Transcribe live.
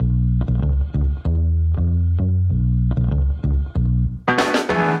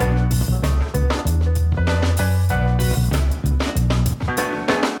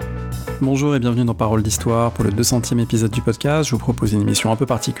Bonjour et bienvenue dans Parole d'Histoire pour le 200e épisode du podcast. Je vous propose une émission un peu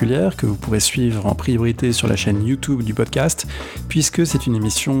particulière que vous pourrez suivre en priorité sur la chaîne YouTube du podcast, puisque c'est une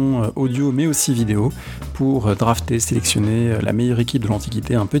émission audio mais aussi vidéo pour drafter, sélectionner la meilleure équipe de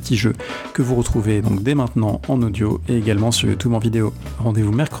l'Antiquité, un petit jeu que vous retrouvez donc dès maintenant en audio et également sur YouTube en vidéo.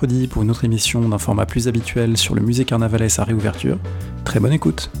 Rendez-vous mercredi pour une autre émission d'un format plus habituel sur le musée carnavalet et sa réouverture. Très bonne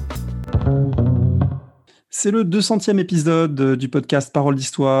écoute. C'est le 200e épisode du podcast Parole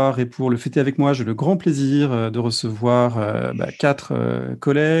d'Histoire et pour le fêter avec moi, j'ai le grand plaisir de recevoir 4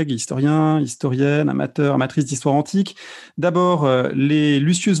 collègues, historiens, historiennes, amateurs, amatrices d'histoire antique. D'abord, les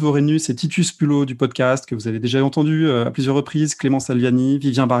Lucius Vorenus et Titus Pullo du podcast que vous avez déjà entendu à plusieurs reprises, Clément Salviani,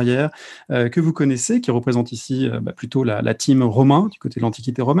 Vivien Barrière, que vous connaissez, qui représente ici plutôt la team romain, du côté de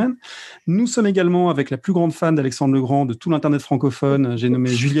l'Antiquité romaine. Nous sommes également avec la plus grande fan d'Alexandre le Grand de tout l'Internet francophone, j'ai nommé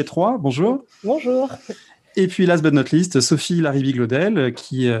Juliette Roy. Bonjour. Bonjour. Et puis, last but not least, Sophie Larivie-Glaudel,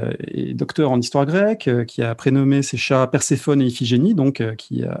 qui est docteure en histoire grecque, qui a prénommé ses chats Perséphone et Iphigénie, donc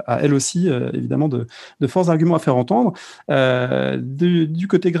qui a elle aussi, évidemment, de forts arguments à faire entendre. Du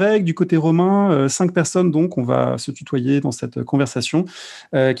côté grec, du côté romain, 5 personnes, donc, on va se tutoyer dans cette conversation,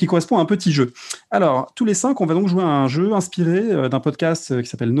 qui correspond à un petit jeu. Alors, tous les 5, on va donc jouer à un jeu inspiré d'un podcast qui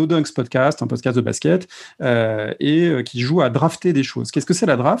s'appelle No Dunks Podcast, un podcast de basket, et qui joue à drafter des choses. Qu'est-ce que c'est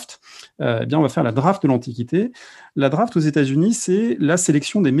la draft ? Eh bien, on va faire la draft de l'Antiquité. La draft aux États-Unis, c'est la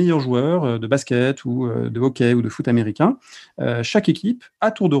sélection des meilleurs joueurs de basket ou de hockey ou de foot américain. Chaque équipe, à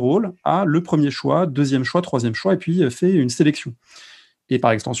tour de rôle, a le premier choix, deuxième choix, troisième choix, et puis fait une sélection. Et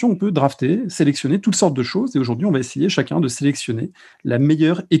par extension, on peut drafter, sélectionner toutes sortes de choses. Et aujourd'hui, on va essayer chacun de sélectionner la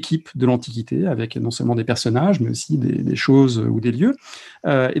meilleure équipe de l'Antiquité, avec non seulement des personnages, mais aussi des choses ou des lieux.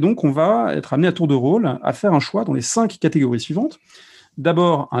 Et donc, on va être amené à tour de rôle à faire un choix dans les 5 catégories suivantes.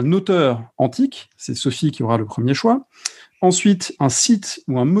 D'abord, un auteur antique, c'est Sophie qui aura le premier choix. Ensuite, un site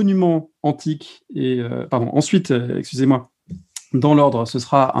ou un monument antique. Dans l'ordre, ce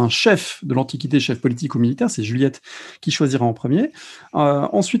sera un chef de l'Antiquité, chef politique ou militaire, c'est Juliette qui choisira en premier.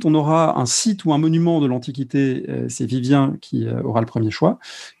 Ensuite, on aura un site ou un monument de l'Antiquité, c'est Vivien qui aura le premier choix.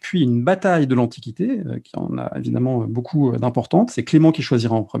 Puis une bataille de l'Antiquité, qui en a évidemment beaucoup d'importantes, c'est Clément qui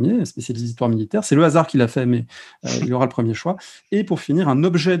choisira en premier, spécialiste d'histoire militaire. C'est le hasard qui l'a fait, mais il aura le premier choix. Et pour finir, un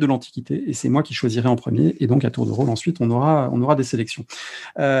objet de l'Antiquité, et c'est moi qui choisirai en premier. Et donc, à tour de rôle, ensuite, on aura des sélections.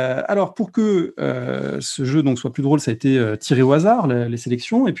 Alors, pour que ce jeu donc, soit plus drôle, ça a été tiré au hasard, les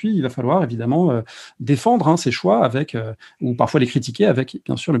sélections, et puis il va falloir évidemment défendre ces choix avec, ou parfois les critiquer avec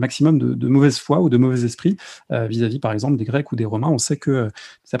bien sûr le maximum de mauvaise foi ou de mauvais esprit vis-à-vis par exemple des Grecs ou des Romains. On sait que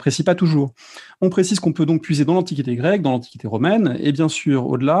ça n'apprécie pas toujours. On précise qu'on peut donc puiser dans l'Antiquité grecque, dans l'Antiquité romaine, et bien sûr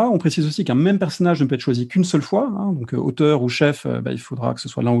au-delà. On précise aussi qu'un même personnage ne peut être choisi qu'une seule fois, donc auteur ou chef, il faudra que ce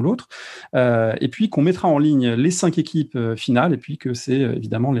soit l'un ou l'autre, et puis qu'on mettra en ligne les 5 équipes finales, et puis que c'est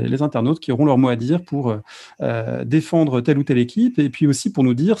évidemment les internautes qui auront leur mot à dire pour défendre telle ou telle équipe, et puis aussi pour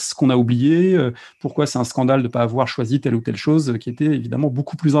nous dire ce qu'on a oublié, pourquoi c'est un scandale de ne pas avoir choisi telle ou telle chose qui était évidemment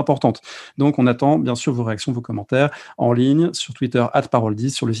beaucoup plus importante. Donc on attend bien sûr vos réactions, vos commentaires en ligne sur Twitter @parole10,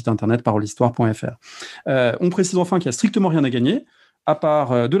 sur le site internet parolehistoire.fr. On précise enfin qu'il n'y a strictement rien à gagner, à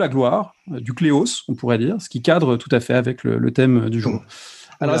part de la gloire, du cléos, on pourrait dire, ce qui cadre tout à fait avec le thème du jour.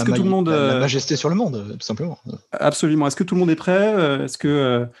 Alors, est-ce que tout le monde... La majesté sur le monde, tout simplement. Absolument. Est-ce que tout le monde est prêt ? Est-ce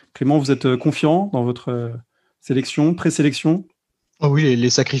que, Clément, vous êtes confiant dans votre sélection, présélection ? Oh oui, les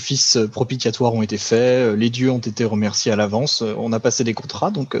sacrifices propitiatoires ont été faits, les dieux ont été remerciés à l'avance, on a passé des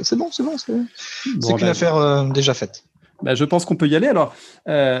contrats, donc c'est bon, c'est qu'une affaire déjà faite. Je pense qu'on peut y aller. Alors,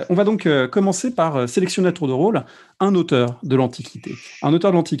 on va donc commencer par sélectionner à tour de rôle un auteur de l'Antiquité. Un auteur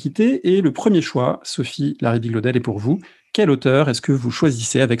de l'Antiquité, et le premier choix, Sophie Larivie-Glaudel, est pour vous. Quel auteur est-ce que vous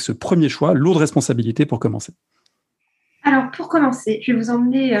choisissez avec ce premier choix ? Lourde responsabilité pour commencer. Alors, pour commencer, je vais vous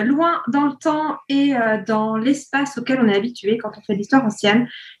emmener loin dans le temps et dans l'espace auquel on est habitué quand on fait de l'histoire ancienne,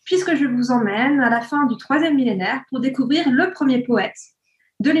 puisque je vous emmène à la fin du 3e millénaire pour découvrir le premier poète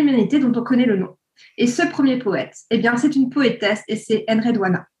de l'humanité dont on connaît le nom. Et ce premier poète, c'est une poétesse et c'est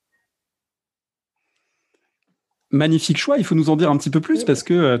Enredwana. Magnifique choix, il faut nous en dire un petit peu plus parce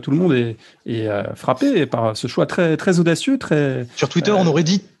que tout le monde est frappé par ce choix très, très audacieux. Très, Sur Twitter, on aurait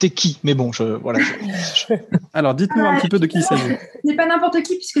dit « t'es qui ?» Mais bon, voilà. Alors, dites-nous un petit peu de qui il s'agit. Ce n'est pas n'importe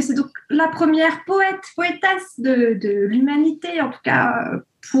qui, puisque c'est donc la première poétesse de l'humanité, en tout cas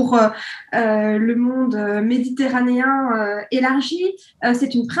pour le monde méditerranéen élargi.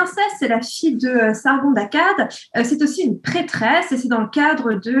 C'est une princesse, c'est la fille de Sargon d'Akkad. C'est aussi une prêtresse et c'est dans le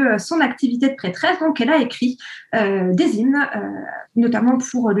cadre de son activité de prêtresse donc elle a écrit des hymnes, notamment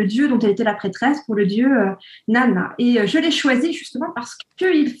pour le dieu dont elle était la prêtresse, pour le dieu Nana. Et je l'ai choisi justement parce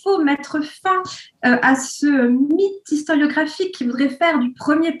qu'il faut mettre fin à ce mythe historiographique qui voudrait faire du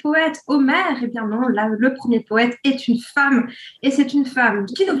premier poète Homère. Eh bien non, là, le premier poète est une femme, et c'est une femme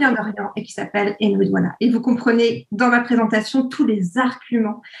qui nous vient d'Orient et qui s'appelle Enweduana. Et vous comprenez dans ma présentation tous les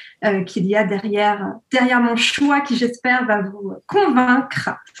arguments qu'il y a derrière mon choix qui, j'espère, va vous convaincre.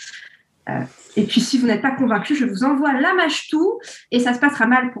 Et puis, si vous n'êtes pas convaincu, je vous envoie la mâche-tout et ça se passera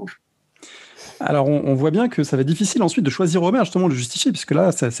mal pour vous. Alors, on voit bien que ça va être difficile ensuite de choisir Homère, justement, de le justifier, puisque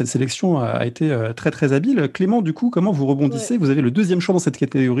là, cette sélection a été très, très habile. Clément, du coup, comment vous rebondissez ? Vous avez le deuxième choix dans cette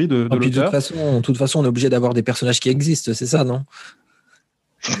catégorie de l'auteur. De toute façon, on est obligé d'avoir des personnages qui existent, c'est ça, non ?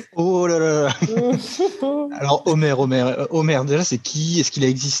 Oh là là. Alors Homère, déjà c'est qui ? Est-ce qu'il a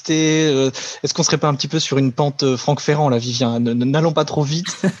existé ? Est-ce qu'on serait pas un petit peu sur une pente Franck Ferrand là, Vivien ? N'allons pas trop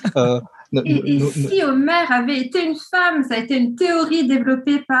vite. Si Homère avait été une femme, ça a été une théorie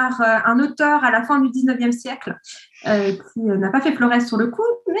développée par un auteur à la fin du 19e siècle qui n'a pas fait florès sur le coup,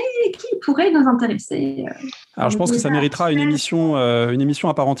 mais qui pourrait nous intéresser. Alors je pense que ça méritera une émission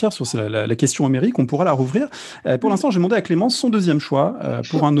à part entière sur la question homérique, on pourra la rouvrir. Pour l'instant, j'ai demandé à Clémence son deuxième choix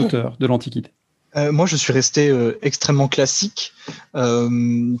pour un auteur de l'Antiquité. Moi, je suis resté extrêmement classique,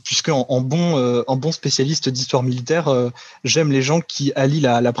 puisque en bon spécialiste d'histoire militaire, j'aime les gens qui allient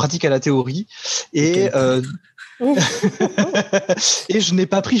la pratique à la théorie. Et et je n'ai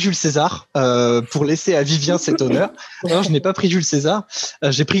pas pris Jules César pour laisser à Vivien cet honneur. Non, je n'ai pas pris Jules César.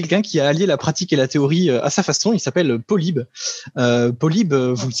 J'ai pris quelqu'un qui a allié la pratique et la théorie à sa façon. Il s'appelle Polybe. Polybe,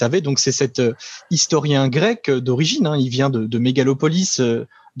 vous le savez, donc c'est cet historien grec d'origine. Hein, il vient de Mégalopolis.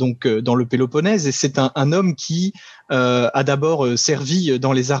 Donc dans le Péloponnèse, et c'est un homme qui a d'abord servi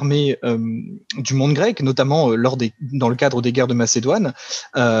dans les armées du monde grec, notamment dans le cadre des guerres de Macédoine,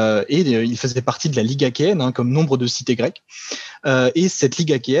 et il faisait partie de la Ligue achéenne, hein, comme nombre de cités grecques. Et cette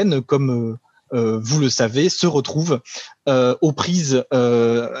Ligue achéenne, comme vous le savez, se retrouve aux prises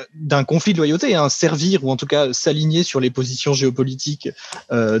d'un conflit de loyauté, hein, servir ou en tout cas s'aligner sur les positions géopolitiques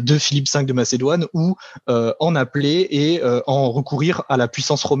de Philippe V de Macédoine, ou en appeler et en recourir à la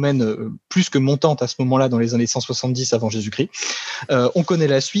puissance romaine plus que montante à ce moment-là dans les années 170 avant Jésus-Christ. On connaît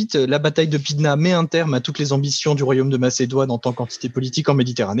la suite. La bataille de Pydna met un terme à toutes les ambitions du royaume de Macédoine en tant qu'entité politique en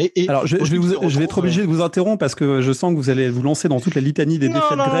Méditerranée. Et alors je vais être obligé de vous interrompre parce que je sens que vous allez vous lancer dans toute la litanie des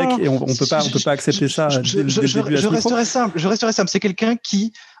défaites grecques et on peut pas accepter ça dès le début. Je resterai simple. C'est quelqu'un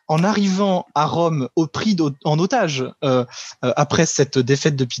qui, en arrivant à Rome pris en otage après cette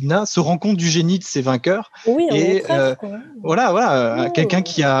défaite de Pydna, se rend compte du génie de ses vainqueurs. Oui, et quelqu'un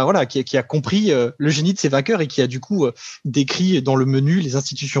qui a compris le génie de ses vainqueurs et qui a du coup décrit dans le menu les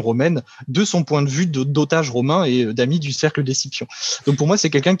institutions romaines de son point de vue d'otage romain et d'ami du cercle des Scipions. Donc pour moi, c'est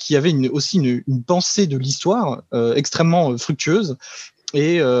quelqu'un qui avait aussi une pensée de l'histoire extrêmement fructueuse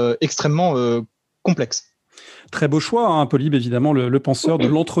et extrêmement complexe. Très beau choix, hein, Polybe, évidemment, le penseur de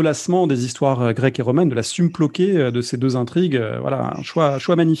l'entrelacement des histoires grecques et romaines, de la sumploquée de ces deux intrigues. Voilà, un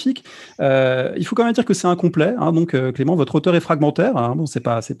choix magnifique. Il faut quand même dire que c'est incomplet. Hein, donc, Clément, votre auteur est fragmentaire. Hein, bon, c'est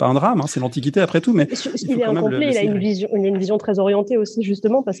pas un drame, hein, c'est l'Antiquité après tout. Mais il est incomplet, il a une vision très orientée aussi,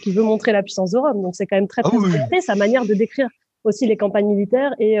 justement, parce qu'il veut montrer la puissance de Rome. Donc, c'est quand même très orienté. Sa manière de décrire aussi les campagnes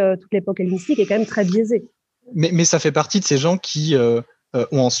militaires et toute l'époque hellénistique est quand même très biaisée. Mais ça fait partie de ces gens qui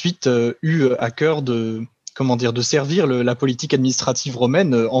ont ensuite eu à cœur de servir la politique administrative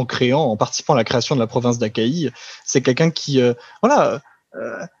romaine en participant à la création de la province d'Achaïe. C'est quelqu'un qui,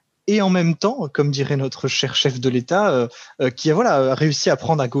 et en même temps, comme dirait notre cher chef de l'État, qui a réussi à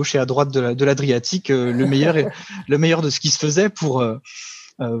prendre à gauche et à droite de l'Adriatique le meilleur de ce qui se faisait pour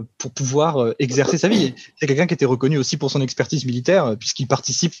pouvoir exercer sa vie. C'est quelqu'un qui était reconnu aussi pour son expertise militaire, puisqu'il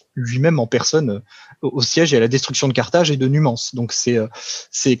participe lui-même en personne au siège et à la destruction de Carthage et de Numance. Donc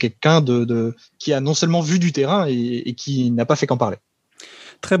c'est quelqu'un qui a non seulement vu du terrain et qui n'a pas fait qu'en parler.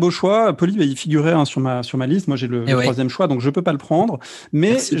 Très beau choix. Polybe, il figurait sur ma liste. Moi, j'ai le troisième choix, donc je ne peux pas le prendre.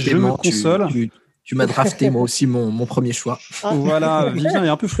 Mais merci, je me console. Tu m'as drafté, moi aussi, mon premier choix. Voilà, Vivien est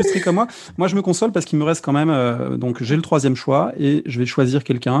un peu frustré comme moi. Moi, je me console parce qu'il me reste quand même... donc, j'ai le troisième choix et je vais choisir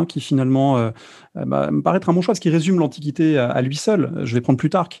quelqu'un qui, finalement, me paraît être un bon choix parce qu'il résume l'Antiquité à lui seul. Je vais prendre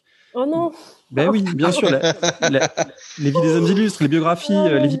Plutarque. Oh non. Ben oui, bien sûr. Les vies des hommes illustres, les biographies,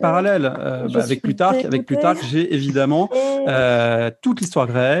 les vies parallèles. Avec Plutarque, j'ai évidemment toute l'histoire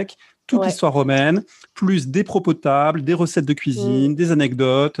grecque, toute l'histoire romaine, plus des propos de table, des recettes de cuisine, des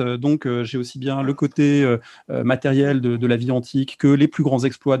anecdotes. Donc, j'ai aussi bien le côté matériel de la vie antique que les plus grands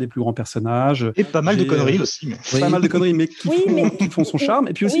exploits des plus grands personnages. Et pas mal de conneries aussi. Pas mal de conneries, mais qui font son charme.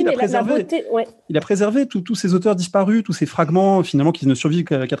 Et puis aussi, il a préservé tous ces auteurs disparus, tous ces fragments finalement qui ne survivent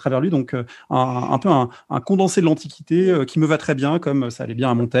qu'à travers lui. Donc, un peu un condensé de l'Antiquité qui me va très bien, comme ça allait bien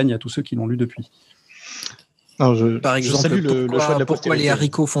à Montaigne, à tous ceux qui l'ont lu depuis. Alors par exemple, salue le choix de la pourquoi les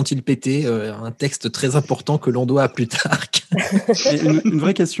haricots font-ils péter un texte très important que l'on doit à Plutarque. une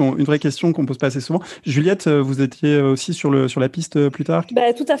vraie question qu'on pose pas assez souvent. Juliette, vous étiez aussi sur la piste Plutarque.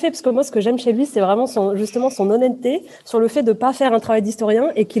 Tout à fait, parce que moi, ce que j'aime chez lui, c'est vraiment son honnêteté sur le fait de pas faire un travail d'historien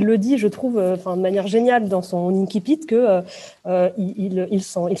et qu'il le dit, je trouve, de manière géniale dans son incipit que il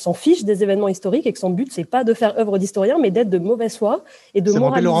s'en fiche des événements historiques et que son but c'est pas de faire œuvre d'historien, mais d'être de mauvaise foi et de moraliser. Ça me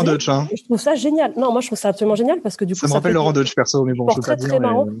rappelle Laurent Deutsch. Hein. Et je trouve ça génial. Non, moi je trouve ça absolument génial parce que du coup ça me rappelle Laurent Deutsch perso, mais bon, je peux pas dire. Très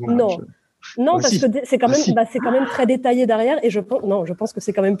marrant. Non, parce que c'est quand même très détaillé derrière et je pense que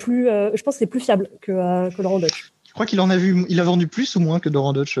c'est quand même plus fiable que Laurent Deutsch. Tu crois qu'il a vendu plus ou moins que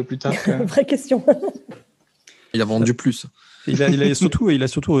Laurent Deutsch plus tard? Vraie question. Il a vendu plus. Il a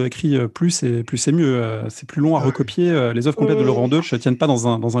surtout écrit plus et mieux. C'est plus long à recopier. Les œuvres complètes de Laurent Deutsch ne tiennent pas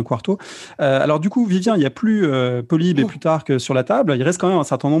dans un quarto. Alors du coup, Vivien, il n'y a plus Polybe et Plutarque sur la table. Il reste quand même un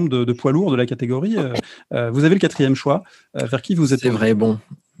certain nombre de poids lourds de la catégorie. Vous avez le 4e choix. Vers qui vous êtes? C'est vrai, bon.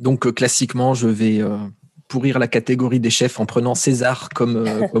 Donc classiquement, je vais pourrir la catégorie des chefs en prenant César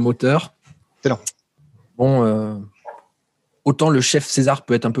comme auteur. Excellent. Bon, autant le chef César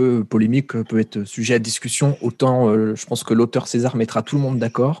peut être un peu polémique, peut être sujet à discussion, autant je pense que l'auteur César mettra tout le monde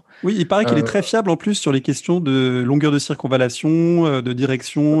d'accord. Oui, il paraît qu'il est très fiable en plus sur les questions de longueur de circonvallation, de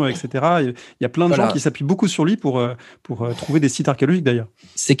direction, etc. Il y a plein de gens qui s'appuient beaucoup sur lui pour trouver des sites archéologiques d'ailleurs.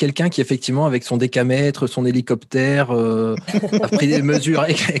 C'est quelqu'un qui effectivement, avec son décamètre, son hélicoptère, a pris des mesures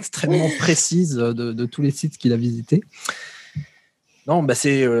extrêmement précises de tous les sites qu'il a visités. Non,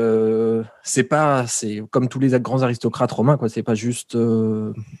 c'est comme tous les grands aristocrates romains, quoi. C'est pas juste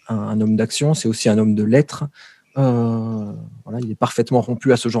un homme d'action, c'est aussi un homme de lettres. Il est parfaitement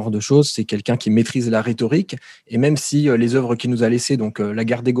rompu à ce genre de choses. C'est quelqu'un qui maîtrise la rhétorique. Et même si les œuvres qu'il nous a laissées, donc la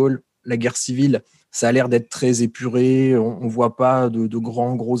guerre des Gaules, la guerre civile, ça a l'air d'être très épuré, on voit pas de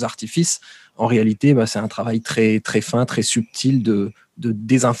gros artifices. En réalité, c'est un travail très, très fin, très subtil de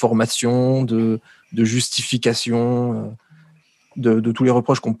désinformation, de justification. De tous les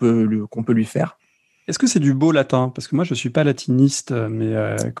reproches qu'on peut lui faire. Est-ce que c'est du beau latin? Parce que moi, je ne suis pas latiniste, mais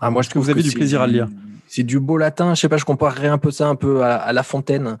moi, je trouve que vous avez du plaisir à le lire. C'est du beau latin. Je sais pas, je comparerais un peu ça à La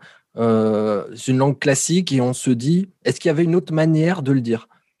Fontaine. C'est une langue classique et on se dit, est-ce qu'il y avait une autre manière de le dire?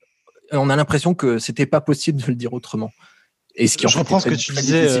 Et on a l'impression que c'était pas possible de le dire autrement. Et ce qui est très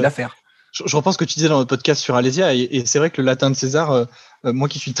difficile à faire. Je reprends ce que tu disais dans notre podcast sur Alésia, et c'est vrai que le latin de César, moi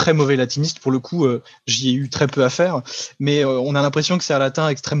qui suis très mauvais latiniste, pour le coup, j'y ai eu très peu à faire, mais on a l'impression que c'est un latin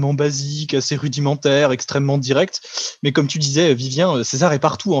extrêmement basique, assez rudimentaire, extrêmement direct. Mais comme tu disais, Vivien, César est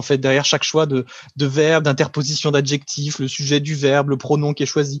partout, en fait, derrière chaque choix de verbe, d'interposition d'adjectif, le sujet du verbe, le pronom qui est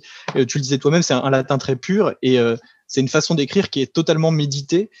choisi. Tu le disais toi-même, c'est un latin très pur, et c'est une façon d'écrire qui est totalement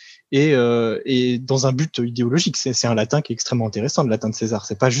méditée. Et dans un but idéologique, c'est un latin qui est extrêmement intéressant, le latin de César.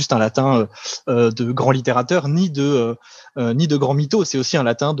 C'est pas juste un latin de grand littérateur ni de grand mytho. C'est aussi un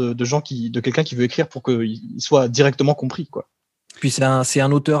latin de quelqu'un qui veut écrire pour qu'il soit directement compris, quoi. Puis c'est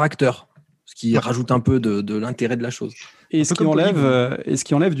un auteur-acteur, ce qui rajoute un peu de l'intérêt de la chose. Et ce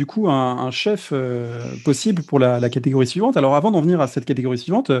qui enlève du coup un chef possible pour la catégorie suivante. Alors avant d'en venir à cette catégorie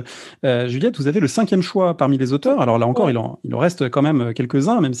suivante, Juliette, vous avez le 5e choix parmi les auteurs. Alors là encore, il en reste quand même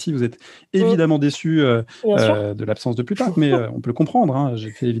quelques-uns, même si vous êtes évidemment déçus de l'absence de Plutarque, mais on peut le comprendre. Hein.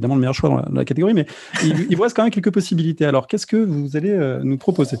 J'ai fait évidemment le meilleur choix dans la catégorie, mais il vous reste quand même quelques possibilités. Alors qu'est-ce que vous allez nous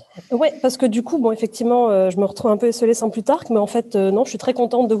proposer? Oui, parce que du coup, effectivement, je me retrouve un peu esselée sans Plutarque, mais en fait, non, je suis très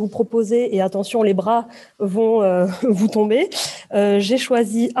contente de vous proposer, et attention, les bras vont vous tomber. J'ai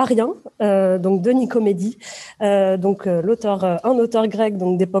choisi Arien, donc de Nicomédie, un auteur grec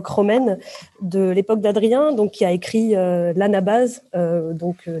donc d'époque romaine, de l'époque d'Adrien, donc qui a écrit l'Anabase,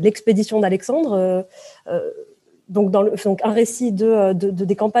 l'expédition d'Alexandre. Donc un récit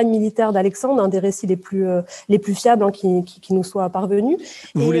des campagnes militaires d'Alexandre, un des récits les plus fiables qui nous soit parvenu.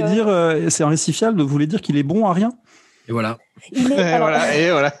 Vous voulez dire, c'est un récit fiable, vous voulez dire qu'il est bon, Arien? Et voilà.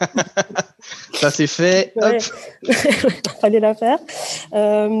 Voilà. Ça c'est fait. Ouais. Fallait la faire.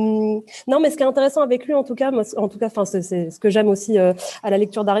 Non, mais ce qui est intéressant avec lui, c'est ce que j'aime aussi à la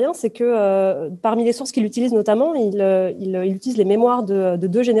lecture d'Arien, c'est que parmi les sources qu'il utilise notamment, il utilise les mémoires de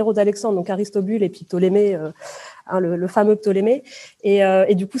deux généraux d'Alexandre, donc Aristobule et puis Ptolémée, le fameux Ptolémée.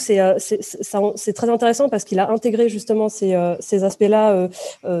 Et du coup, c'est très intéressant parce qu'il a intégré justement ces aspects-là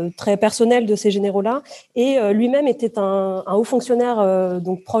très personnels de ces généraux-là. Et lui-même était un haut fonctionnaire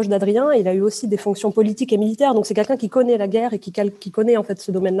donc proche d'Adrien. Il a eu aussi des fonctions politiques et militaires. Donc c'est quelqu'un qui connaît la guerre et qui connaît en fait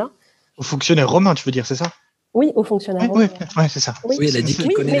ce domaine-là. Au fonctionnaire romain, tu veux dire, c'est ça? Oui, haut fonctionnaire romain. Oui, c'est ça. Oui, il a dit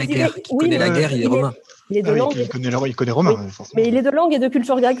qu'il connaît la guerre. Il est romain. Il est de langue. Il connaît romain, forcément. Mais il est de langue et de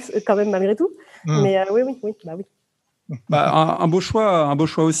culture grecque quand même malgré tout. Mais oui. Un beau choix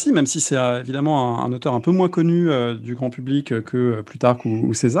aussi, même si c'est évidemment un auteur un peu moins connu du grand public que Plutarque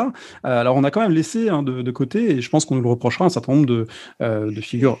ou César. Alors on a quand même laissé de côté, et je pense qu'on nous le reprochera, un certain nombre de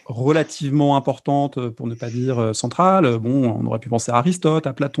figures relativement importantes, pour ne pas dire centrales. Bon, on aurait pu penser à Aristote,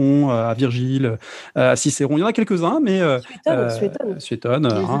 à Platon, à Virgile, à Cicéron. Il y en a quelques-uns, mais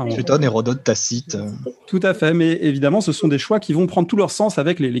Suétone, Hérodote, Tacite. Tout à fait, mais évidemment, ce sont des choix qui vont prendre tout leur sens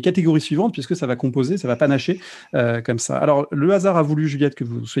avec les catégories suivantes, puisque ça va composer, ça va panacher comme ça. Alors, le hasard a voulu, Juliette, que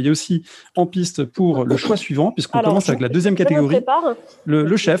vous soyez aussi en piste pour le choix suivant, puisqu'on commence avec la deuxième catégorie,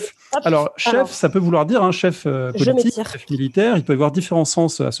 le chef. Alors, chef, ça peut vouloir dire un chef politique, chef militaire. Il peut y avoir différents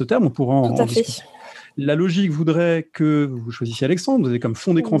sens à ce terme. On pourra en discuter. La logique voudrait que vous choisissiez Alexandre. Vous avez comme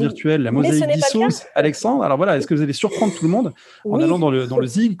fond d'écran virtuel la mosaïque d'Issos, Alexandre. Alors voilà, est-ce que vous allez surprendre tout le monde en allant dans le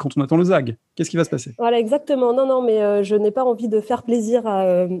zig quand on attend le zag? Qu'est-ce qui va se passer? Voilà, exactement. Non, mais je n'ai pas envie de faire plaisir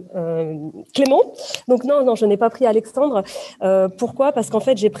à Clément. Donc non, je n'ai pas pris Alexandre. Pourquoi? Parce qu'en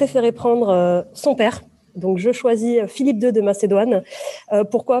fait, j'ai préféré prendre son père. Donc, je choisis Philippe II de Macédoine.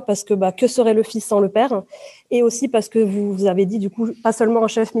 Pourquoi? Parce que serait le fils sans le père? Et aussi parce que vous avez dit, du coup, pas seulement un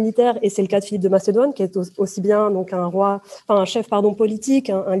chef militaire, et c'est le cas de Philippe de Macédoine, qui est aussi bien donc un chef politique,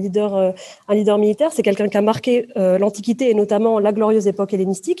 un leader militaire. C'est quelqu'un qui a marqué l'Antiquité et notamment la glorieuse époque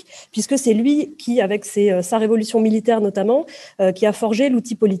hellénistique, puisque c'est lui qui, avec sa révolution militaire notamment, qui a forgé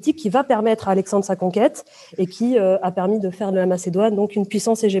l'outil politique qui va permettre à Alexandre sa conquête et qui a permis de faire de la Macédoine donc une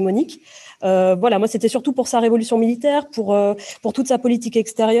puissance hégémonique. Voilà, moi c'était surtout pour sa révolution militaire, pour toute sa politique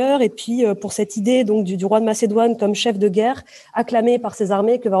extérieure et puis pour cette idée donc du roi de Macédoine comme chef de guerre acclamé par ses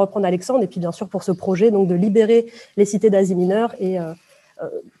armées que va reprendre Alexandre, et puis bien sûr pour ce projet donc de libérer les cités d'Asie mineure, et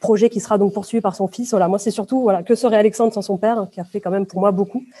projet qui sera donc poursuivi par son fils. Voilà, moi c'est surtout que serait Alexandre sans son père, qui a fait quand même pour moi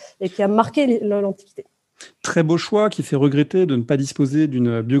beaucoup et qui a marqué l'Antiquité. Très beau choix qui fait regretter de ne pas disposer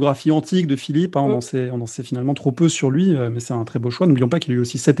d'une biographie antique de Philippe. On en sait finalement trop peu sur lui, mais c'est un très beau choix. N'oublions pas qu'il a eu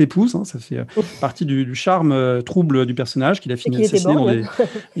aussi 7 épouses. Ça fait partie du charme trouble du personnage, qu'il a fini assassiné dans des...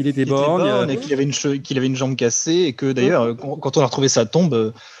 Il était borgne. Et qu'il avait une jambe cassée, et que d'ailleurs, quand on a retrouvé sa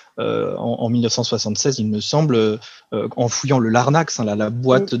tombe en 1976, il me semble, en fouillant le Larnax, la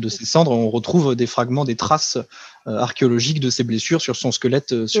boîte de ses cendres, on retrouve des fragments, des traces archéologiques de ses blessures sur son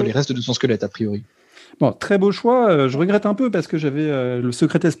squelette, sur les restes de son squelette, a priori. Bon, très beau choix. Je regrette un peu parce que j'avais le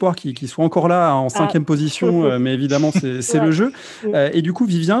secret espoir qui soit encore là en 5e position, mais évidemment, c'est le jeu. Et du coup,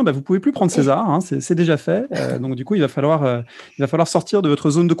 Vivien, vous pouvez plus prendre César, c'est déjà fait. Donc, du coup, il va falloir sortir de votre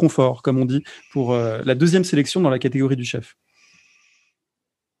zone de confort, comme on dit, pour la deuxième sélection dans la catégorie du chef.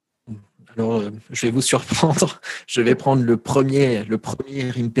 Alors, je vais vous surprendre. Je vais prendre le premier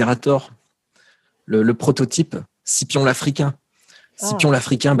impérator, le prototype, Scipion l'Africain. Scipion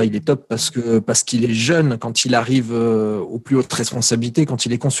l'Africain, il est top parce qu'il est jeune quand il arrive aux plus hautes responsabilités. Quand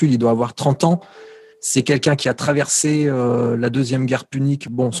il est consul, il doit avoir 30 ans. C'est quelqu'un qui a traversé la Deuxième Guerre punique.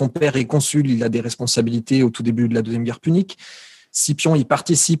 Bon, son père est consul, il a des responsabilités au tout début de la Deuxième Guerre punique. Scipion,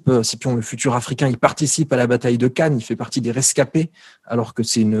 le futur Africain, il participe à la bataille de Cannes. Il fait partie des rescapés, alors que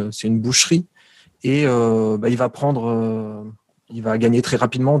c'est une boucherie. Et il va gagner très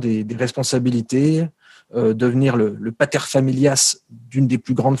rapidement des responsabilités. Devenir le pater familias d'une des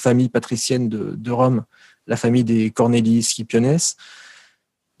plus grandes familles patriciennes de Rome, la famille des Cornelis Scipiones.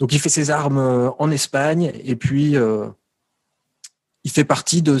 Donc, il fait ses armes en Espagne, et puis il fait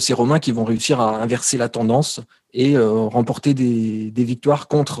partie de ces Romains qui vont réussir à inverser la tendance et remporter des victoires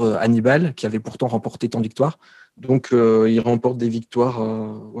contre Hannibal, qui avait pourtant remporté tant de victoires. Donc, il remporte des victoires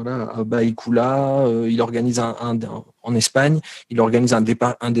à Baïkula, il organise en Espagne, il organise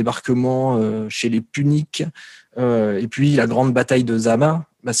un débarquement chez les Puniques, et puis la grande bataille de Zama,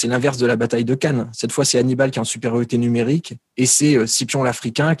 c'est l'inverse de la bataille de Cannes. Cette fois, c'est Hannibal qui est en supériorité numérique, et c'est Scipion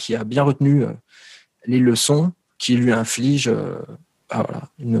l'Africain qui a bien retenu les leçons, qui lui inflige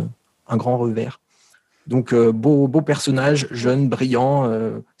un grand revers. Donc, beau personnage, jeune, brillant,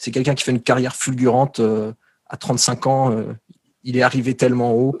 c'est quelqu'un qui fait une carrière fulgurante. À 35 ans, il est arrivé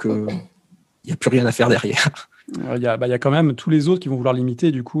tellement haut qu'il n'y a plus rien à faire derrière. Il y a quand même tous les autres qui vont vouloir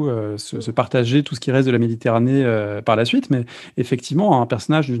limiter, du coup, se partager tout ce qui reste de la Méditerranée par la suite. Mais effectivement, un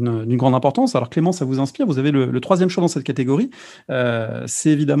personnage d'une grande importance. Alors Clément, ça vous inspire? Vous avez le troisième choix dans cette catégorie. C'est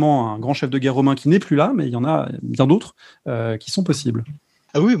évidemment un grand chef de guerre romain qui n'est plus là, mais il y en a bien d'autres qui sont possibles.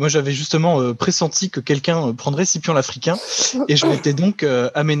 Ah oui, moi j'avais justement pressenti que quelqu'un prendrait Scipion l'Africain et je m'étais donc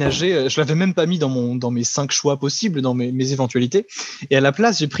aménagé, je l'avais même pas mis dans mes 5 choix possibles, dans mes éventualités, et à la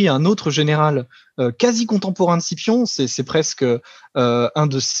place j'ai pris un autre général quasi contemporain de Scipion, c'est presque un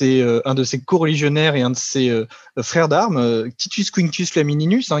de ses co-religionnaires et un de ses frères d'armes, Titus Quinctius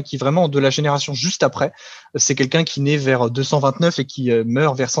Flamininus, qui est vraiment de la génération juste après. C'est quelqu'un qui naît vers 229 et qui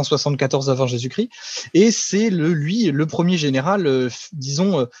meurt vers 174 avant Jésus-Christ, et c'est le premier général, disons,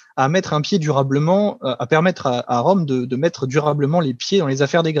 à mettre un pied durablement, à permettre à Rome de mettre durablement les pieds dans les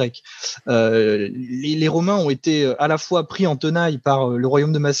affaires des Grecs. Les Romains ont été à la fois pris en tenaille par le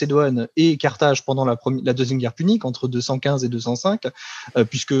royaume de Macédoine et Carthage pendant la deuxième guerre punique entre 215 et 205,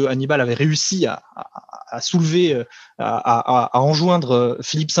 puisque Hannibal avait réussi à soulever, à enjoindre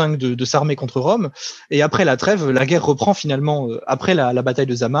Philippe V de s'armer contre Rome. Et après la trêve, la guerre reprend finalement après la bataille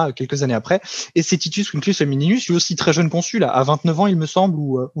de Zama, quelques années après. Et c'est Titus Quinctius Flamininus, lui aussi très jeune consul, à 29 ans il me semble,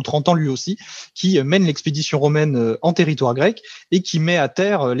 ou 30 ans lui aussi, qui mène l'expédition romaine en territoire grec et qui met à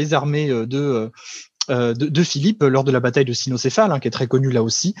terre les armées de Philippe lors de la bataille de Cynocéphale, qui est très connue là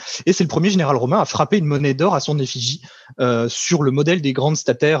aussi. Et c'est le premier général romain à frapper une monnaie d'or à son effigie sur le modèle des grandes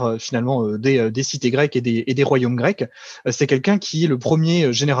stataires finalement des cités grecques et des royaumes grecs. C'est quelqu'un qui est le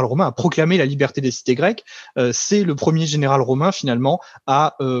premier général romain à proclamer la liberté des cités grecques. C'est le premier général romain finalement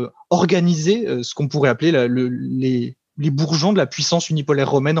à organiser ce qu'on pourrait appeler les bourgeons de la puissance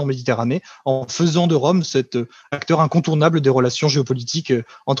unipolaire romaine en Méditerranée, en faisant de Rome cet acteur incontournable des relations géopolitiques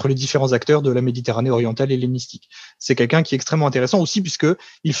entre les différents acteurs de la Méditerranée orientale et hellénistique. C'est quelqu'un qui est extrêmement intéressant aussi,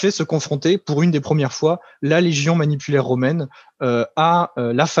 puisqu'il fait se confronter pour une des premières fois la légion manipulaire romaine à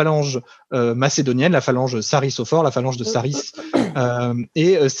la phalange macédonienne, la phalange Saris-Sophore, la phalange de Saris.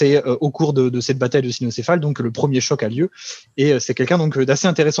 Et c'est au cours de cette bataille de Cynocéphale, donc le premier choc a lieu. Et c'est quelqu'un donc d'assez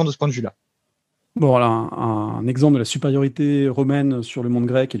intéressant de ce point de vue-là. Bon, voilà, un exemple de la supériorité romaine sur le monde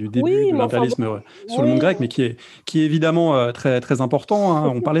grec et du début de l'impérialisme sur le monde grec, mais qui est évidemment très, très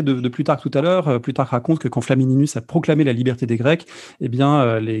important. On parlait de Plutarque tout à l'heure. Plutarque raconte que quand Flamininus a proclamé la liberté des Grecs, eh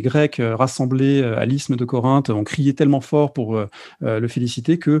bien, les Grecs rassemblés à l'isthme de Corinthe ont crié tellement fort pour le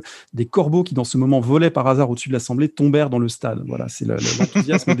féliciter que des corbeaux qui, dans ce moment, volaient par hasard au-dessus de l'Assemblée tombèrent dans le stade. Voilà, c'est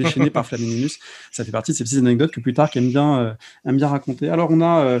l'enthousiasme déchaîné par Flamininus. Ça fait partie de ces petites anecdotes que Plutarque aime bien raconter. Alors, on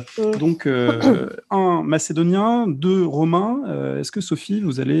a donc... un macédonien, 2 romains. Est-ce que Sophie,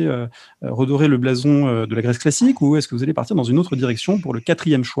 vous allez redorer le blason de la Grèce classique ou est-ce que vous allez partir dans une autre direction pour le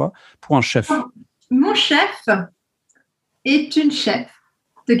 4e choix, pour un chef? Mon chef est une chef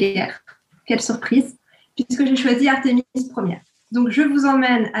de guerre. Quelle surprise, puisque j'ai choisi Artémis Ier. Donc, je vous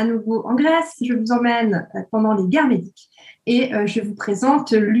emmène à nouveau en Grèce, je vous emmène pendant les guerres médiques et je vous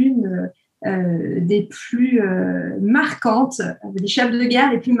présente l'une des plus marquantes, des chefs de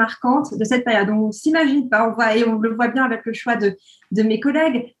guerre les plus marquantes de cette période. On ne s'imagine pas, on le voit bien avec le choix de mes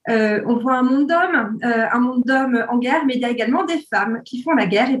collègues, on voit un monde d'hommes en guerre, mais il y a également des femmes qui font la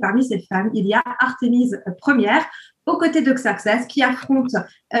guerre, et parmi ces femmes, il y a Artémis Ier, aux côtés de Xerxès, qui affronte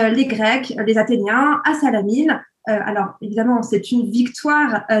les Grecs, les Athéniens, à Salamine. Alors, évidemment, c'est une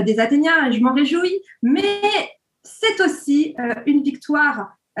victoire des Athéniens, et je m'en réjouis, mais c'est aussi une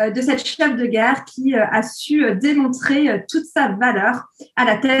victoire de cette chef de guerre qui a su démontrer toute sa valeur à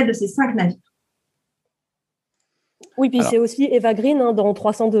la tête de ces 5 navires. Oui, puis c'est aussi Eva Green dans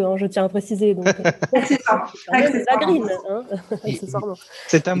 302, je tiens à préciser. Donc, c'est ça. Eva Green, accessoirement.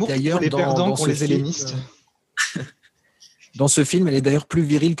 Cet amour pour les perdants, pour les hellénistes. Dans ce film, elle est d'ailleurs plus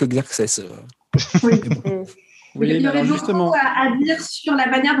virile que Xerxès. Oui. Oui, il y aurait justement beaucoup à dire sur la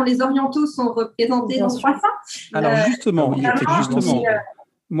manière dont les orientaux sont représentés dans 300. Alors justement,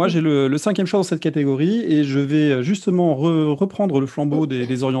 moi, j'ai le 5e choix dans cette catégorie et je vais justement reprendre le flambeau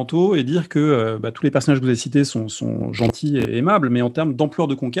des orientaux et dire que tous les personnages que vous avez cités sont gentils et aimables, mais en termes d'ampleur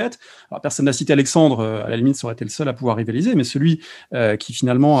de conquête, alors personne n'a cité Alexandre, à la limite, ça aurait été le seul à pouvoir rivaliser, mais celui qui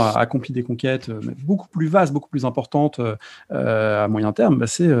finalement a accompli des conquêtes beaucoup plus vastes, beaucoup plus importantes à moyen terme,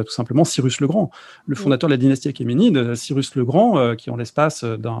 c'est tout simplement Cyrus le Grand, le fondateur de la dynastie achéménide. Cyrus le Grand, qui en l'espace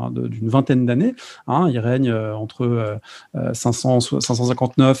d'une vingtaine d'années, il règne entre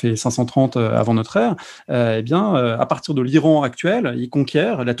 559 439 et 530 avant notre ère, eh bien, à partir de l'Iran actuel, il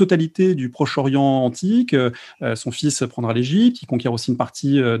conquiert la totalité du Proche-Orient antique. Son fils prendra l'Égypte, il conquiert aussi une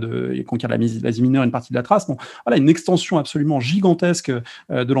partie il conquiert l'Asie mineure, une partie de la Thrace. Bon, voilà, une extension absolument gigantesque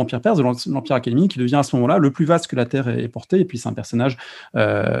de l'Empire perse, de l'Empire achéménide, qui devient à ce moment-là le plus vaste que la Terre ait porté. Et puis c'est un personnage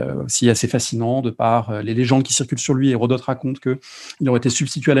aussi assez fascinant de par les légendes qui circulent sur lui. Hérodote raconte qu'il aurait été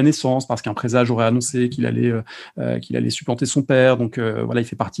substitué à la naissance parce qu'un présage aurait annoncé qu'il allait supplanter son père. Donc voilà, il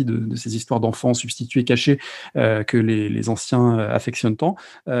fait partie de ces histoires d'enfants substitués cachés que les anciens affectionnent tant.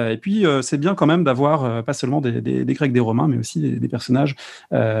 Et puis c'est bien quand même d'avoir pas seulement des Grecs, des Romains, mais aussi des personnages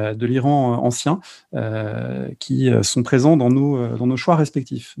de l'Iran ancien qui sont présents dans nos choix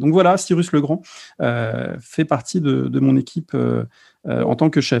respectifs. Donc voilà, Cyrus le Grand fait partie de mon équipe en tant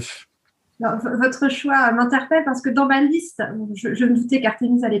que chef. Alors, votre choix m'interpelle parce que dans ma liste, je me doutais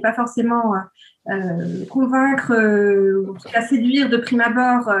qu'Artémis n'allait pas forcément convaincre, ou en tout cas séduire de prime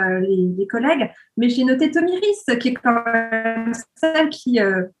abord les collègues, mais j'ai noté Tomiris, qui est quand même celle qui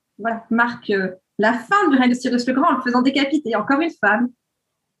marque la fin du règne de Cyrus le Grand en le faisant décapiter. Encore une femme.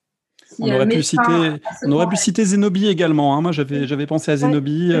 On aurait pu citer Zénobie également. Hein. Moi, j'avais pensé à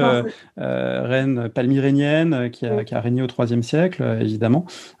Zénobie, reine palmyrénienne qui a régné au IIIe siècle, évidemment.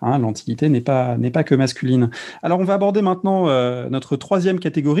 Hein, l'Antiquité n'est pas que masculine. Alors, on va aborder maintenant notre troisième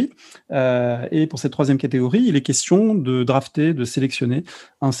catégorie. Et pour cette troisième catégorie, il est question de drafter, de sélectionner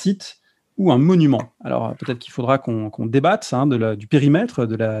un site ou un monument. Alors peut-être qu'il faudra qu'on débatte du périmètre,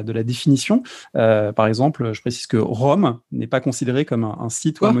 de la définition. Par exemple, je précise que Rome n'est pas considéré comme un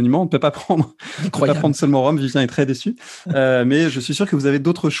site ou un monument. On ne peut pas prendre seulement Rome. Vivien est très déçu. Mais je suis sûr que vous avez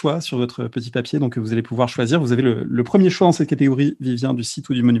d'autres choix sur votre petit papier, donc vous allez pouvoir choisir. Vous avez le premier choix dans cette catégorie, Vivien, du site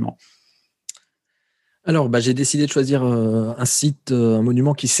ou du monument. Alors, j'ai décidé de choisir un site, un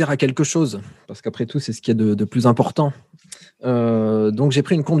monument qui sert à quelque chose, parce qu'après tout, c'est ce qui est de plus important. Donc, j'ai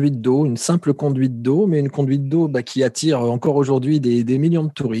pris une conduite d'eau, une simple conduite d'eau, mais une conduite d'eau qui attire encore aujourd'hui des millions de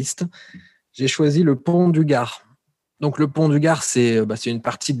touristes. J'ai choisi le pont du Gard. Donc, le pont du Gard, c'est une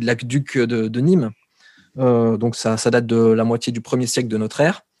partie de l'aqueduc de Nîmes. Donc, ça date de la moitié du 1er siècle de notre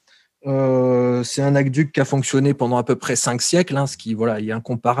ère. C'est un aqueduc qui a fonctionné pendant à peu près 5 siècles, ce qui est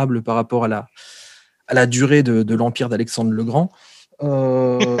incomparable par rapport à la durée de l'empire d'Alexandre le Grand.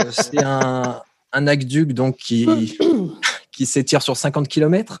 C'est un aqueduc donc, qui s'étire sur 50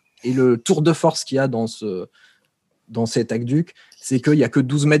 km. Et le tour de force qu'il y a dans cet aqueduc, c'est qu'il n'y a que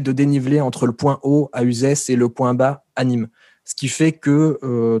 12 mètres de dénivelé entre le point haut à Uzès et le point bas à Nîmes. Ce qui fait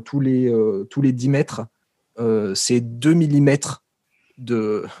que tous les 10 mètres, c'est 2 mm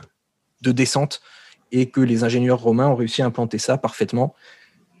de descente et que les ingénieurs romains ont réussi à implanter ça parfaitement.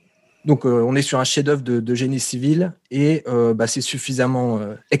 Donc, on est sur un chef-d'œuvre de génie civil et c'est suffisamment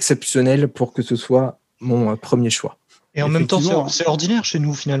exceptionnel pour que ce soit mon premier choix. Et en même temps, c'est ordinaire chez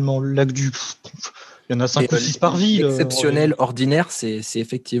nous, finalement, l'aqueduc. Il y en a 5 ou 6 par ville. Exceptionnel, ordinaire, c'est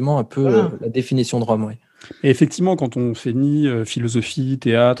effectivement un peu la définition de Rome. Oui. Et effectivement, quand on fait ni philosophie,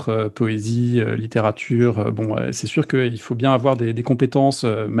 théâtre, poésie, littérature, c'est sûr qu'il faut bien avoir des compétences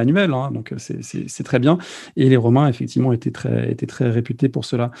manuelles, donc c'est très bien. Et les Romains, effectivement, étaient très réputés pour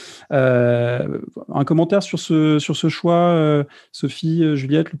cela. Un commentaire sur ce choix, Sophie,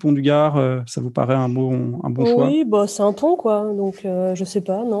 Juliette, le pont du Gard, ça vous paraît un bon choix? Oui, c'est un pont, quoi. Donc, je sais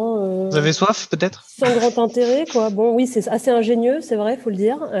pas, non. Vous avez soif, peut-être? Sans grand intérêt, quoi. Bon, oui, c'est assez ingénieux, c'est vrai, faut le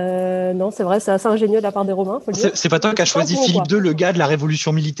dire. Non, c'est vrai, c'est assez ingénieux de la part des Romains. C'est pas toi qui as choisi Philippe II, le gars de la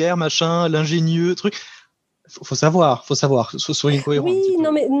révolution militaire, machin, l'ingénieux, truc. Faut savoir, soyez cohérents.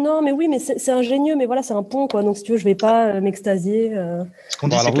 Oui, mais c'est ingénieux, mais voilà, c'est un pont, quoi. Donc, si tu veux, je vais pas m'extasier. Ce qu'on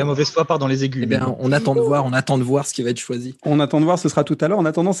dit, c'est que la mauvaise foi part dans les aigus. Eh bien, on attend de voir ce qui va être choisi. On attend de voir, ce sera tout à l'heure. En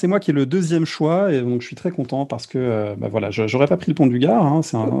attendant, c'est moi qui ai le deuxième choix, et donc je suis très content parce que, j'aurais pas pris le pont du Gard,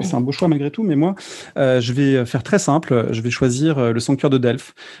 c'est un beau choix malgré tout, mais moi, je vais faire très simple. Je vais choisir le sanctuaire de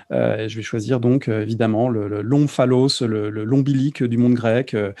Delphes. Et je vais choisir donc, évidemment, le l'omphalos, le l'ombilique du monde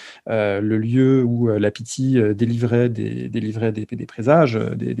grec, le lieu où la Pythie délivrait des présages,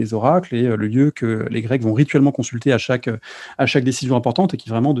 des oracles, et le lieu que les Grecs vont rituellement consulter à chaque décision importante, et qui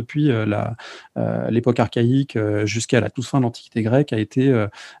vraiment depuis l'époque archaïque jusqu'à la toute fin de l'Antiquité grecque a été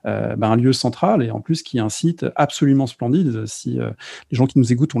un lieu central, et en plus qui est un site absolument splendide. Si les gens qui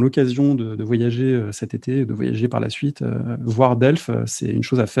nous écoutent ont l'occasion de voyager cet été, de voyager par la suite, voir Delphes, c'est une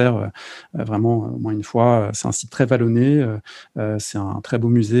chose à faire vraiment au moins une fois. C'est un site très vallonné, c'est un très beau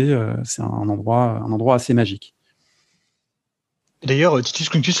musée, c'est un endroit assez magique. D'ailleurs, Titus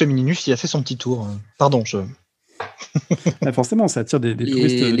Quinctius Femininus, il a fait son petit tour. Pardon, forcément, ça attire des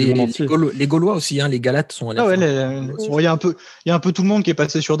touristes du monde entier. Les Gaulois aussi, les Galates sont allés. Il y a un peu tout le monde qui est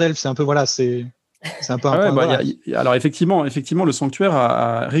passé sur Delphes. C'est un peu, c'est C'est un peu un point. Alors effectivement, le sanctuaire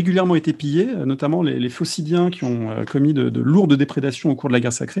a régulièrement été pillé, notamment les Phocidiens qui ont commis de lourdes déprédations au cours de la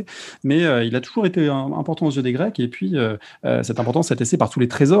guerre sacrée. Mais il a toujours été important aux yeux des Grecs. Et puis cette importance s'est attestée par tous les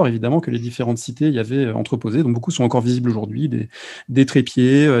trésors, évidemment, que les différentes cités y avaient entreposés. Donc beaucoup sont encore visibles aujourd'hui, des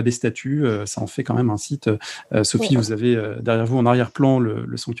trépieds, des statues. Ça en fait quand même un site. Sophie, vous avez derrière vous en arrière-plan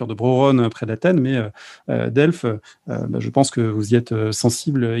le sanctuaire de Broron près d'Athènes, mais Delphes, je pense que vous y êtes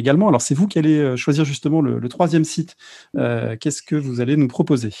sensible également. Alors c'est vous qui allez choisir justement le troisième site. Qu'est-ce que vous allez nous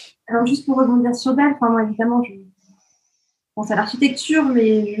proposer? Alors, juste pour rebondir sur Delphes, moi, évidemment, je pense à l'architecture,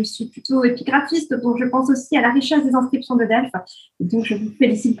 mais je suis plutôt épigraphiste, donc je pense aussi à la richesse des inscriptions de Delphes. Et donc, je vous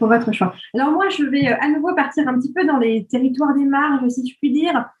félicite pour votre choix. Alors, moi, je vais à nouveau partir un petit peu dans les territoires des marges, si je puis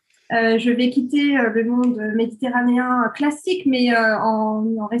dire. Je vais quitter le monde méditerranéen classique, mais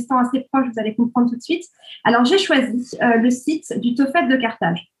en restant assez proche, vous allez comprendre tout de suite. Alors, j'ai choisi le site du Tophet de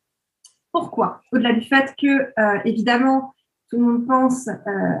Carthage. Pourquoi? Au-delà du fait que, évidemment, tout le monde pense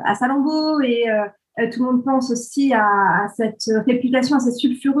à Salammbô et tout le monde pense aussi à cette réputation assez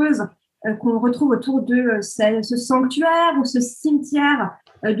sulfureuse qu'on retrouve autour de ce sanctuaire ou ce cimetière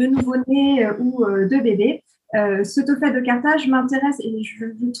de nouveau-nés ou de bébés. Ce Tophet de Carthage m'intéresse et je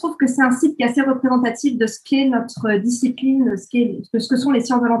trouve que c'est un site qui est assez représentatif de ce qu'est notre discipline, de ce que sont les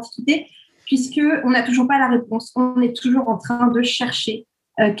sciences de l'Antiquité, puisqu'on n'a toujours pas la réponse. On est toujours en train de chercher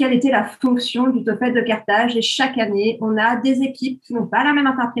quelle était la fonction du Tophet de Carthage. Et chaque année, on a des équipes qui n'ont pas la même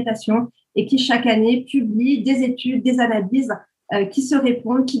interprétation et qui, chaque année, publient des études, des analyses qui se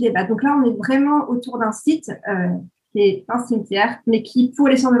répondent, qui débattent. Donc là, on est vraiment autour d'un site qui est un cimetière, mais qui, pour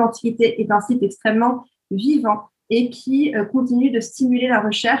les sciences de l'Antiquité, est un site extrêmement vivant et qui continue de stimuler la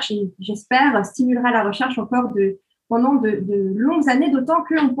recherche et, j'espère, stimulera la recherche encore pendant de longues années, d'autant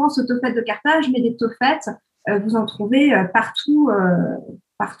qu'on pense au Tophet de Carthage, mais des Tophets, vous en trouvez partout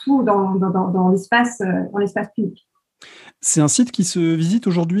dans l'espace public. C'est un site qui se visite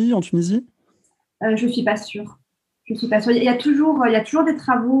aujourd'hui en Tunisie? Je ne suis pas sûre. Il y a toujours des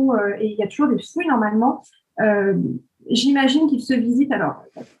travaux et il y a toujours des fouilles normalement. J'imagine qu'il se visite alors.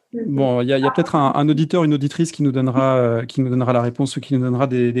 Bon, il y a peut-être un auditeur, une auditrice qui nous donnera la réponse ou qui nous donnera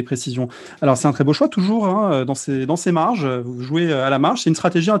des précisions. Alors, c'est un très beau choix, toujours dans ces marges. Vous jouez à la marge. C'est une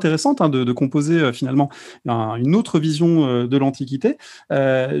stratégie intéressante de composer finalement une autre vision de l'Antiquité.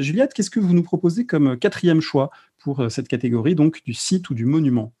 Juliette, qu'est-ce que vous nous proposez comme quatrième choix pour cette catégorie, donc du site ou du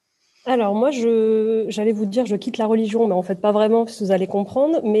monument? Alors moi, j'allais vous dire, je quitte la religion, mais en fait pas vraiment, parce que vous allez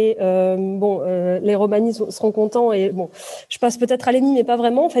comprendre. Mais les romanistes seront contents et bon, je passe peut-être à l'ennemi, mais pas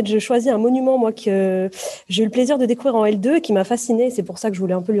vraiment. En fait, je choisis un monument moi que j'ai eu le plaisir de découvrir en L2 et qui m'a fasciné. C'est pour ça que je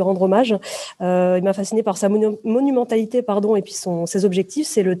voulais un peu lui rendre hommage. Il m'a fasciné par sa monumentalité, et puis ses objectifs.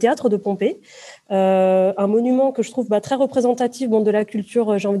 C'est le théâtre de Pompée. Un monument que je trouve très représentatif de la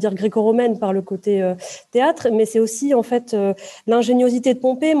culture, j'ai envie de dire gréco-romaine par le côté théâtre, mais c'est aussi en fait l'ingéniosité de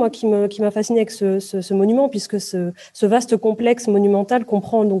Pompée, moi qui m'a fasciné avec ce monument, puisque ce vaste complexe monumental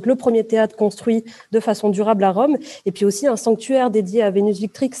comprend donc le premier théâtre construit de façon durable à Rome, et puis aussi un sanctuaire dédié à Vénus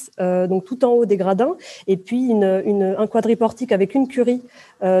Victrix, donc tout en haut des gradins, et puis un quadriportique avec une curie,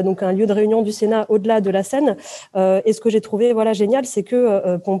 donc un lieu de réunion du Sénat au-delà de la Seine. Et ce que j'ai trouvé génial, c'est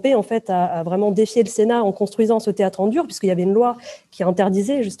que Pompée en fait a vraiment défié le Sénat en construisant ce théâtre en dur, puisqu'il y avait une loi qui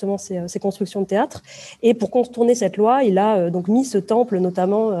interdisait justement ces constructions de théâtre. Et pour contourner cette loi, il a donc mis ce temple,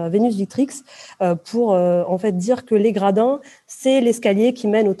 notamment Vénus Victrix, pour en fait dire que les gradins, c'est l'escalier qui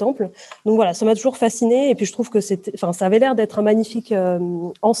mène au temple. Donc voilà, ça m'a toujours fasciné. Et puis je trouve que ça avait l'air d'être un magnifique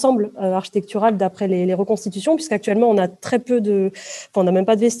ensemble architectural d'après les reconstitutions, puisqu'actuellement on a très peu on n'a même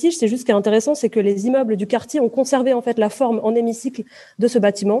pas de vestiges. C'est juste ce qui est intéressant, c'est que les immeubles du quartier ont conservé en fait la forme en hémicycle de ce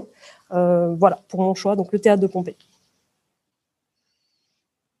bâtiment. Voilà pour mon choix, donc le théâtre de Pompée.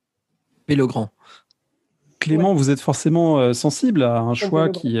 Et le grand. Clément, vous êtes forcément sensible à un choix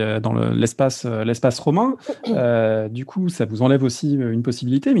qui est dans l'espace romain. Du coup, ça vous enlève aussi une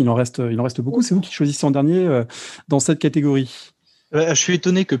possibilité, mais il en reste beaucoup. C'est vous qui choisissez en dernier dans cette catégorie. Je suis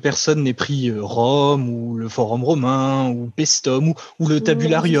étonné que personne n'ait pris Rome ou le Forum romain ou Paestum ou le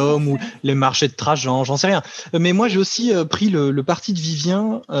Tabularium ou les marchés de Trajan, j'en sais rien. Mais moi, j'ai aussi pris le parti de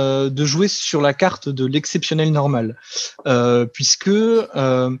Vivien de jouer sur la carte de l'exceptionnel normal, puisque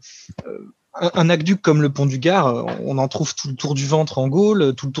un aqueduc comme le pont du Gard, on en trouve tout le tour du ventre en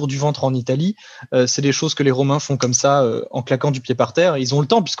Gaule, tout le tour du ventre en Italie. C'est des choses que les Romains font comme ça, en claquant du pied par terre. Ils ont le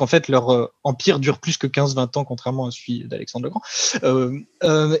temps, puisqu'en fait, leur empire dure plus que 15-20 ans, contrairement à celui d'Alexandre le Grand.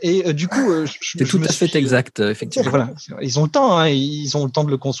 Et du coup... c'est tout à fait exact, effectivement. Voilà, ils ont le temps, ils ont le temps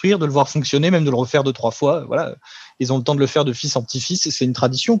de le construire, de le voir fonctionner, même de le refaire 2-3 fois. Voilà. ils ont le temps de le faire de fils en petit-fils, et c'est une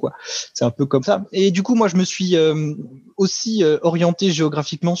tradition, quoi. C'est un peu comme ça. Et du coup, moi, je me suis aussi orienté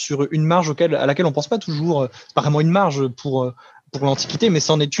géographiquement sur une marge à laquelle on pense pas toujours, pas vraiment une marge pour l'Antiquité, mais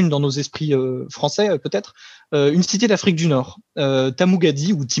c'en est une dans nos esprits français, peut-être. Une cité d'Afrique du Nord,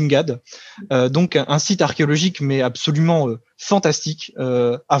 Tamougadi ou Timgad, donc un site archéologique, mais absolument fantastique,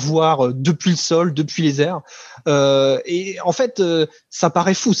 à voir depuis le sol, depuis les airs. Et en fait, ça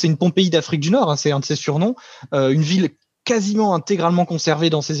paraît fou, c'est une Pompéi d'Afrique du Nord, hein, c'est un de ses surnoms, une ville quasiment intégralement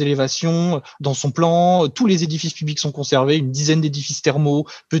conservé dans ses élévations, dans son plan. Tous les édifices publics sont conservés, une dizaine d'édifices thermaux,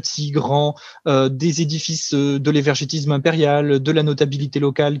 petits, grands, des édifices de l'évergétisme impérial, de la notabilité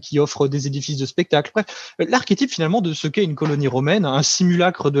locale qui offre des édifices de spectacle. Bref, l'archétype finalement de ce qu'est une colonie romaine, un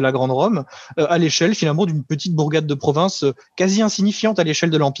simulacre de la Grande Rome, à l'échelle finalement d'une petite bourgade de province quasi insignifiante à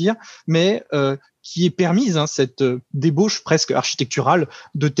l'échelle de l'Empire, mais qui est permise, hein, cette débauche presque architecturale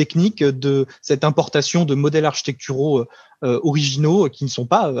de techniques, de cette importation de modèles architecturaux originaux qui ne sont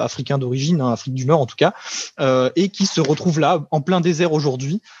pas africains d'origine, hein, Afrique du Nord en tout cas, et qui se retrouvent là en plein désert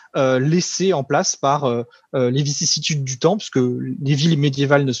aujourd'hui, laissés en place par les vicissitudes du temps, puisque les villes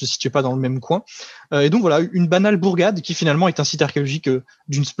médiévales ne se situaient pas dans le même coin. Et donc voilà, une banale bourgade qui finalement est un site archéologique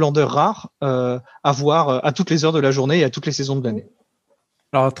d'une splendeur rare à voir à toutes les heures de la journée et à toutes les saisons de l'année.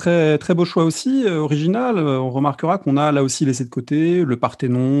 Alors, très, très beau choix aussi, original. On remarquera qu'on a là aussi laissé de côté le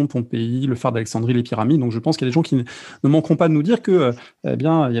Parthénon, Pompéi, le phare d'Alexandrie, les pyramides. Donc, je pense qu'il y a des gens qui ne manqueront pas de nous dire que, eh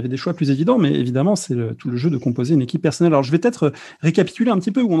bien, il y avait des choix plus évidents, mais évidemment, c'est tout le jeu de composer une équipe personnelle. Alors, je vais peut-être récapituler un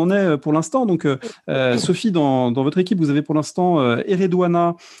petit peu où on en est pour l'instant. Donc, Sophie, dans votre équipe, vous avez pour l'instant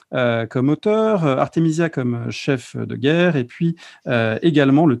Eredouana comme auteur, Artemisia comme chef de guerre, et puis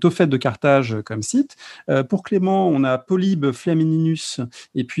également le Tophet de Carthage comme site. Pour Clément, on a Polybe, Flamininus,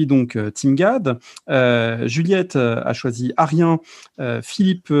 et puis donc Timgad. Juliette a choisi Arien,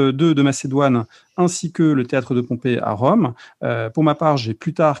 Philippe II de Macédoine, ainsi que le théâtre de Pompée à Rome. Pour ma part, j'ai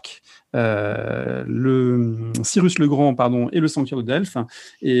Plutarque, Cyrus le Grand, pardon, et le sanctuaire de Delphes.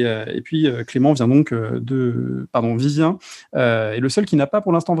 Et puis Clément vient donc Vivien est le seul qui n'a pas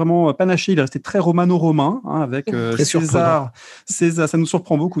pour l'instant vraiment panaché. Il est resté très romano-romain, hein, avec César. Ça nous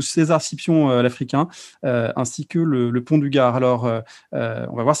surprend beaucoup. César Scipion l'Africain, ainsi que le pont du Gard. Alors,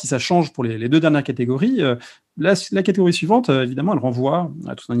 on va voir si ça change pour les deux dernières catégories. La catégorie suivante, évidemment, elle renvoie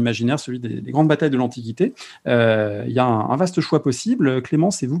à tout un imaginaire, celui des grandes batailles de l'Antiquité. Il y a un vaste choix possible.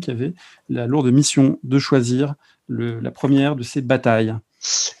 Clément, c'est vous qui avez la lourde mission de choisir la première de ces batailles.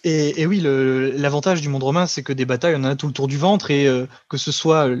 Et oui, l'avantage du monde romain, c'est que des batailles, on en a tout le tour du ventre, et que ce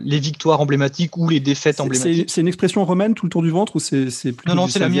soit les victoires emblématiques ou les défaites emblématiques. C'est une expression romaine, tout le tour du ventre, ou c'est plutôt Non,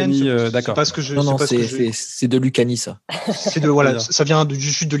 c'est la mienne. D'accord. C'est de Lucanie, ça. Ça vient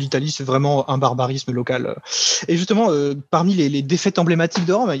du sud de l'Italie, c'est vraiment un barbarisme local. Et justement, parmi les défaites emblématiques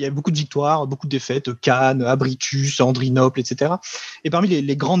de Rome, il y a beaucoup de victoires, beaucoup de défaites, Cannes, Abritus, Andrinople, etc. Et parmi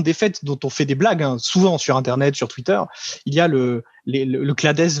les grandes défaites dont on fait des blagues, hein, souvent sur Internet, sur Twitter, il y a le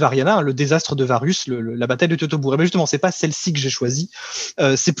Clades Variana, le désastre de Varus, la bataille de Teutobourg. Et bien justement, c'est pas celle-ci que j'ai choisie,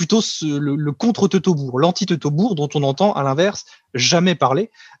 c'est plutôt le contre-Teutobourg, l'anti-Teutobourg, dont on entend à l'inverse jamais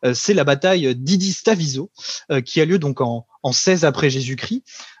parler. C'est la bataille d'Idi-Staviso, qui a lieu donc en 16 après Jésus-Christ,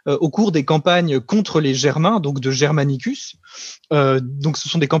 au cours des campagnes contre les Germains, donc de Germanicus. Donc ce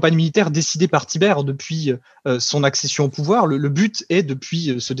sont des campagnes militaires décidées par Tibère depuis son accession au pouvoir. Le but est,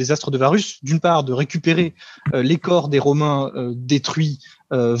 depuis ce désastre de Varus, d'une part de récupérer les corps des Romains détruits,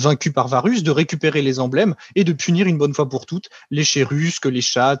 vaincus par Varus, de récupérer les emblèmes et de punir une bonne fois pour toutes les Chérusques, les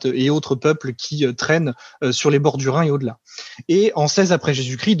Chattes et autres peuples qui traînent sur les bords du Rhin et au-delà. Et en 16 après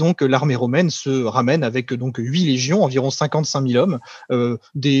Jésus-Christ, donc l'armée romaine se ramène avec donc 8 légions, environ 55 000 hommes,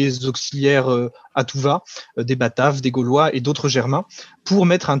 des auxiliaires à tout va, des Bataves, des Gaulois et d'autres Germains, pour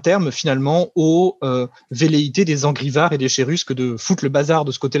mettre un terme finalement aux velléités des Angrivards et des Chérusques de foutre le bazar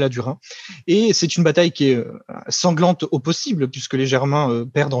de ce côté-là du Rhin. Et c'est une bataille qui est sanglante au possible, puisque les Germains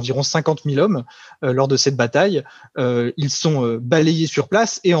perdent environ 50 000 hommes lors de cette bataille. Ils sont balayés sur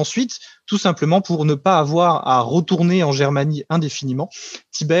place, et ensuite, tout simplement pour ne pas avoir à retourner en Germanie indéfiniment,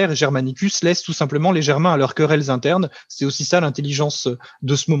 Tibère et Germanicus laissent tout simplement les Germains à leurs querelles internes. C'est aussi ça l'intelligence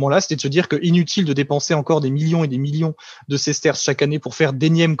de ce moment-là, c'était de se dire qu'inutile de dépenser encore des millions et des millions de sesterces chaque année pour faire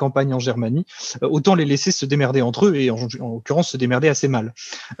d'énièmes campagnes en Germanie, autant les laisser se démerder entre eux, et en l'occurrence se démerder assez mal.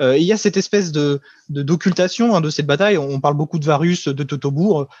 Il y a cette espèce d'occultation de cette bataille. On parle beaucoup de Varus, de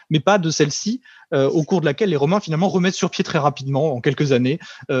Teutobourg, mais pas de celle-ci, au cours de laquelle les Romains finalement remettent sur pied très rapidement, en quelques années,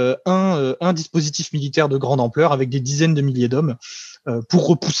 un dispositif militaire de grande ampleur avec des dizaines de milliers d'hommes pour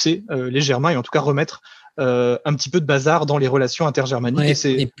repousser les Germains, et en tout cas remettre un petit peu de bazar dans les relations intergermaniques. Ouais, et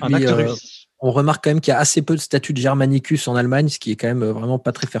c'est et puis, un acte réussi. On remarque quand même qu'il y a assez peu de statut de Germanicus en Allemagne, ce qui est quand même vraiment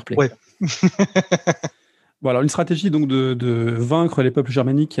pas très fair-play. Ouais. Voilà, une stratégie donc de vaincre les peuples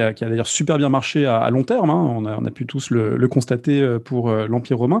germaniques qui a d'ailleurs super bien marché à long terme, hein. On a pu tous le constater pour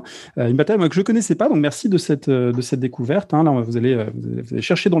l'Empire romain. Une bataille moi, que je ne connaissais pas, donc merci de cette découverte, hein. Là, vous allez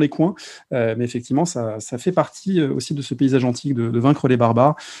chercher dans les coins, mais effectivement, ça fait partie aussi de ce paysage antique de vaincre les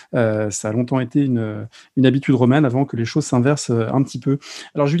barbares. Ça a longtemps été une habitude romaine avant que les choses s'inversent un petit peu.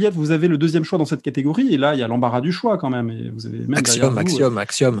 Alors Juliette, vous avez le deuxième choix dans cette catégorie, et là, il y a l'embarras du choix quand même. Et vous avez même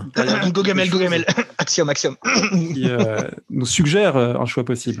Axiome. Gogamel. Axiome. Qui nous suggère un choix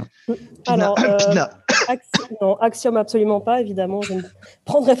possible. Alors, Axiome absolument pas, évidemment, je ne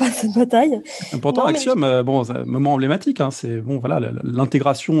prendrai pas cette bataille. Pourtant, Non, Axiome, c'est un moment emblématique, hein, c'est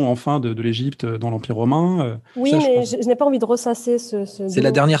l'intégration enfin de l'Égypte dans l'Empire romain. Oui, mais je n'ai pas envie de ressasser C'est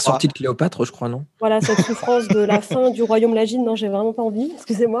la dernière sortie de Cléopâtre, je crois, non? Voilà, cette souffrance de la fin du royaume Lagide, non, j'ai vraiment pas envie,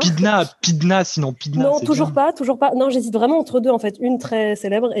 excusez-moi. Pydna, sinon Pydna. Non, toujours pas. Non, j'hésite vraiment entre deux, en fait, une très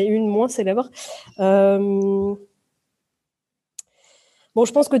célèbre et une moins célèbre. Bon,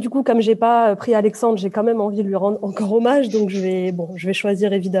 je pense que du coup, comme j'ai pas pris Alexandre, j'ai quand même envie de lui rendre encore hommage, donc je vais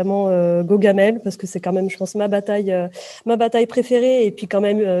choisir évidemment Gogamel parce que c'est quand même, je pense, ma bataille préférée et puis quand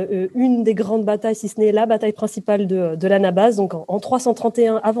même une des grandes batailles, si ce n'est la bataille principale de l'Anabase, donc en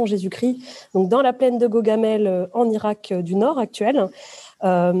 331 avant Jésus-Christ, donc dans la plaine de Gogamel en Irak du Nord actuel.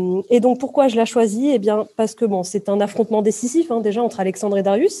 Et donc pourquoi je l'ai choisi? Eh bien parce que c'est un affrontement décisif déjà entre Alexandre et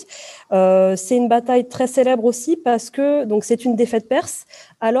Darius. C'est une bataille très célèbre aussi parce que donc c'est une défaite perse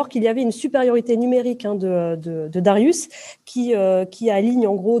alors qu'il y avait une supériorité numérique de Darius qui aligne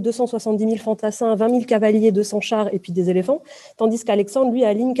en gros 270 000 fantassins, 20 000 cavaliers, 200 chars et puis des éléphants, tandis qu'Alexandre lui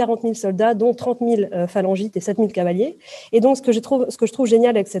aligne 40 000 soldats dont 30 000 phalangites et 7 000 cavaliers. Et donc ce que je trouve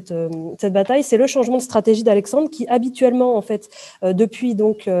génial avec cette bataille, c'est le changement de stratégie d'Alexandre qui habituellement en fait depuis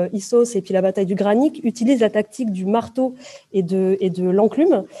donc Issos et puis la bataille du Granique utilise la tactique du marteau et de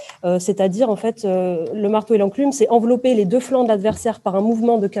l'enclume, c'est-à-dire en fait le marteau et l'enclume, c'est envelopper les deux flancs de l'adversaire par un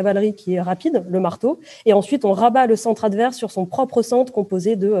mouvement de cavalerie qui est rapide, le marteau, et ensuite on rabat le centre adverse sur son propre centre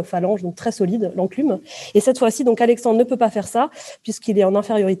composé de phalanges donc très solides, l'enclume. Et cette fois-ci donc Alexandre ne peut pas faire ça puisqu'il est en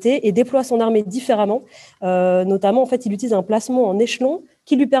infériorité et déploie son armée différemment, notamment en fait il utilise un placement en échelon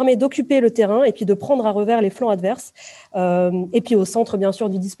qui lui permet d'occuper le terrain et puis de prendre à revers les flancs adverses. Et puis au centre, bien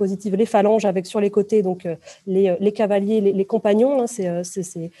sûr, du dispositif, les phalanges avec sur les côtés donc les cavaliers, les compagnons,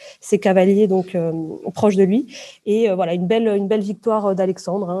 ces cavaliers donc proches de lui. Et voilà, une belle victoire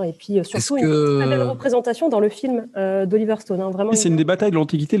d'Alexandre. Et puis surtout une très belle représentation dans le film d'Oliver Stone. Vraiment. C'est une des batailles de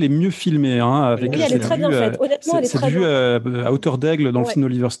l'Antiquité les mieux filmées. Avec, oui, elle est très bien faite. Honnêtement, elle est très bien faite. C'est vu à hauteur d'aigle dans le film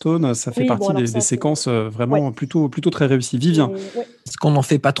d'Oliver Stone. Ça fait partie des séquences vraiment plutôt très réussies. Vivien. Est-ce qu'on n'en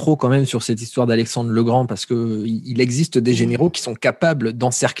fait pas trop quand même sur cette histoire d'Alexandre le Grand parce qu'il existe des généraux qui sont capables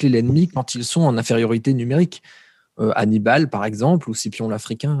d'encercler l'ennemi quand ils sont en infériorité numérique. Hannibal, par exemple, ou Scipion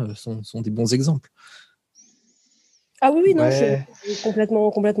l'Africain sont des bons exemples. Ah oui, non, je suis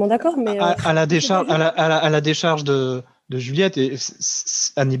complètement d'accord. Mais à la décharge de Juliette,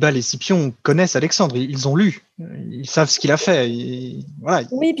 Hannibal et Scipion connaissent Alexandre, ils ont lu, ils savent ce qu'il a fait. Voilà.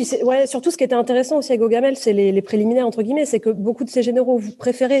 Oui, puis surtout ce qui était intéressant aussi à Gogamel, c'est les préliminaires, entre guillemets, c'est que beaucoup de ces généraux vous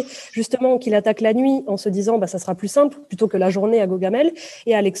préféraient justement qu'il attaque la nuit en se disant ça sera plus simple plutôt que la journée à Gogamel.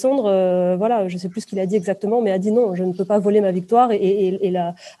 Et Alexandre, je ne sais plus ce qu'il a dit exactement, mais a dit non, je ne peux pas voler ma victoire et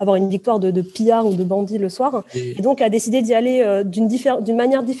avoir une victoire de pillard ou de bandit le soir. Et donc a décidé d'y aller d'une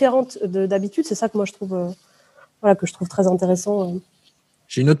manière différente d'habitude. C'est ça que moi je trouve... que je trouve très intéressant.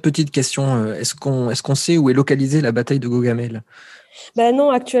 J'ai une autre petite question. Est-ce qu'on sait où est localisée la bataille de Gogamel?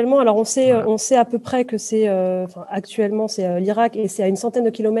 Non, actuellement, alors on sait à peu près que c'est actuellement c'est l'Irak et c'est à une centaine de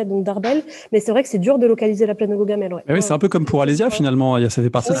kilomètres donc d'Arbel, mais c'est vrai que c'est dur de localiser la plaine de Gogamel. Ouais. Oui, c'est un peu comme pour Alésia finalement. Ça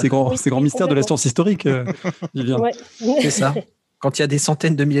fait partie de ces grands mystères de la science historique. Vivien. Ouais. C'est ça. Quand il y a des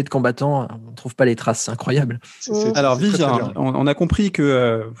centaines de milliers de combattants, on ne trouve pas les traces, c'est incroyable. Alors Vivien, on a compris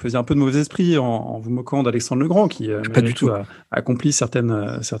que vous faisiez un peu de mauvais esprit en vous moquant d'Alexandre le Grand, qui pas du tout a accompli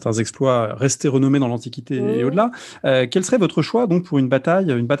certains exploits restés renommés dans l'Antiquité et au-delà. Quel serait votre choix donc pour une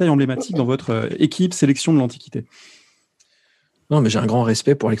bataille emblématique dans votre équipe sélection de l'Antiquité? Non, mais j'ai un grand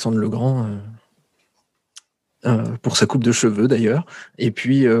respect pour Alexandre le Grand. Pour sa coupe de cheveux d'ailleurs, et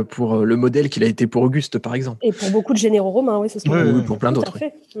puis pour le modèle qu'il a été pour Auguste par exemple. Et pour beaucoup de généraux romains, oui, c'est ce que oui, pour plein d'autres.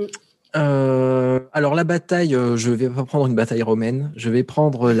 Alors la bataille, je ne vais pas prendre une bataille romaine, je vais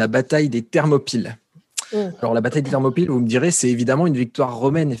prendre la bataille des Thermopyles. Alors la bataille des Thermopyles, vous me direz, c'est évidemment une victoire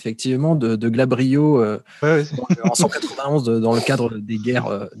romaine effectivement de Glabrio en 191 dans le cadre des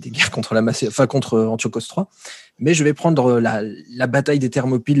guerres contre contre Antiochos III. Mais je vais prendre la bataille des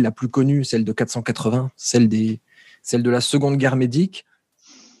Thermopyles la plus connue, celle de 480, celle de la Seconde Guerre médique.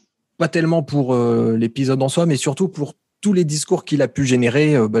 Pas tellement pour l'épisode en soi, mais surtout pour tous les discours qu'il a pu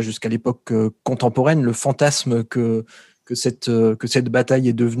générer jusqu'à l'époque contemporaine, le fantasme que cette bataille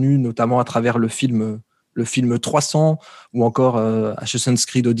est devenue, notamment à travers le film 300 ou encore Assassin's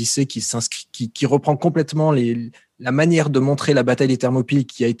Creed Odyssey qui reprend complètement la manière de montrer la bataille des Thermopyles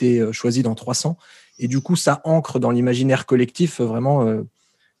qui a été choisie dans 300. Et du coup, ça ancre dans l'imaginaire collectif vraiment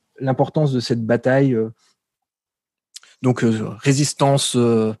l'importance de cette bataille. Donc, résistance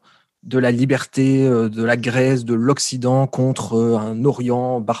de la liberté de la Grèce, de l'Occident contre un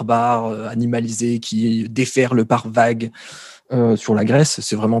Orient barbare, animalisé qui déferle par vagues sur la Grèce.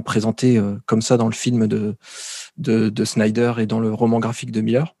 C'est vraiment présenté comme ça dans le film de Snyder et dans le roman graphique de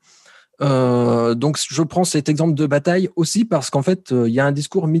Miller. Donc, je prends cet exemple de bataille aussi parce qu'en fait, il y a un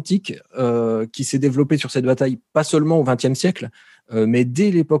discours mythique qui s'est développé sur cette bataille, pas seulement au XXe siècle, mais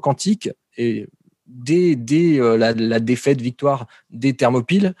dès l'époque antique et dès la défaite, victoire des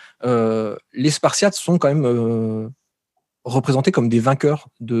Thermopyles, les Spartiates sont quand même représentés comme des vainqueurs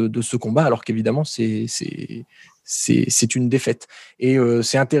de ce combat, alors qu'évidemment, c'est une défaite. Et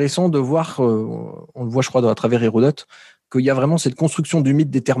c'est intéressant de voir, on le voit, je crois, à travers Hérodote, qu'il y a vraiment cette construction du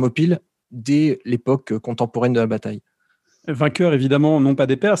mythe des Thermopyles dès l'époque contemporaine de la bataille. Vainqueurs, évidemment, non pas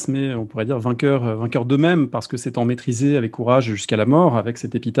des Perses, mais on pourrait dire vainqueurs d'eux-mêmes, parce que s'étant maîtrisés avec courage jusqu'à la mort, avec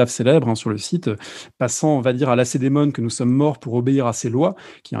cette épitaphe célèbre sur le site, passant, on va dire, à Lacédémone que nous sommes morts pour obéir à ses lois,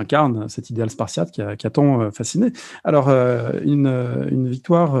 qui incarne cet idéal spartiate qui a tant fasciné. Alors, une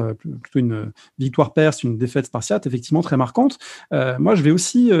victoire, plutôt une victoire perse, une défaite spartiate, effectivement très marquante. Moi, je vais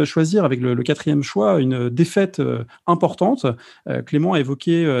aussi choisir, avec le quatrième choix, une défaite importante. Clément a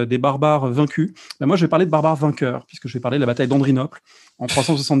évoqué des barbares vaincus. Moi, je vais parler de barbares vainqueurs, puisque je vais parler de la bataille d'Andrinople en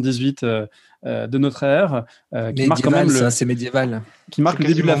 378 de notre ère, qui marque quand même c'est médiéval, qui marque le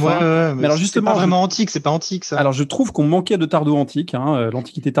début de la fin. Mais alors justement, c'est pas vraiment antique, c'est pas antique ça. Alors je trouve qu'on manquait de tardo-antique.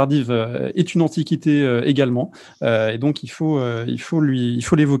 L'Antiquité tardive est une antiquité également, et donc il faut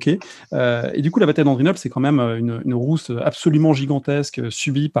l'évoquer. Et du coup, la bataille d'Andrinople, c'est quand même une rousse absolument gigantesque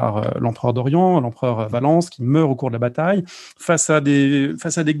subie par l'empereur d'Orient, l'empereur Valens, qui meurt au cours de la bataille face à des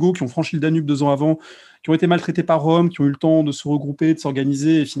Goths qui ont franchi le Danube 2 ans avant, qui ont été maltraités par Rome, qui ont eu le temps de se regrouper, de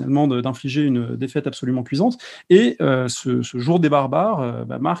s'organiser et finalement d'infliger une défaite absolument cuisante. Et ce jour des barbares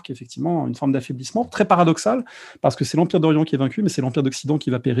marque effectivement une forme d'affaiblissement très paradoxal, parce que c'est l'Empire d'Orient qui est vaincu, mais c'est l'Empire d'Occident qui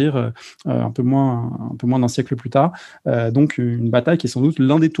va périr un peu moins d'un siècle plus tard. Donc une bataille qui est sans doute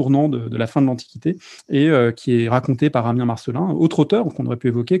l'un des tournants de la fin de l'Antiquité et qui est racontée par Ammien Marcellin, autre auteur qu'on aurait pu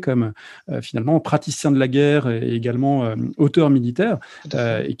évoquer comme finalement praticien de la guerre et également auteur militaire,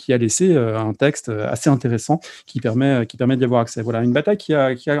 et qui a laissé un texte assez intéressant qui permet d'y avoir accès. Voilà, une bataille qui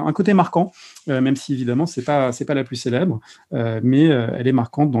a un côté marquant, même si évidemment c'est pas la plus célèbre, mais elle est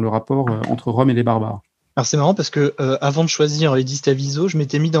marquante dans le rapport entre Rome et les barbares. Alors c'est marrant parce que avant de choisir Edis Staviso, je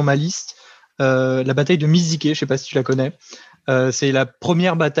m'étais mis dans ma liste la bataille de Mysiquée, je sais pas si tu la connais. C'est la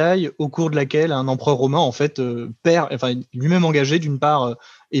première bataille au cours de laquelle un empereur romain en fait lui-même engagé d'une part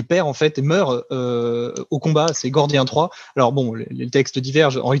et perd en fait et meurt au combat. C'est Gordien III. Alors bon, les textes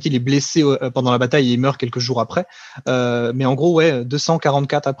divergent. En réalité, il est blessé pendant la bataille et il meurt quelques jours après. Mais en gros,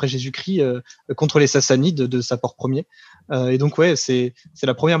 244 après Jésus-Christ contre les Sassanides de Sapor Ier. Et donc c'est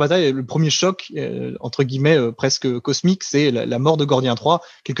la première bataille, le premier choc entre guillemets presque cosmique, c'est la mort de Gordien III.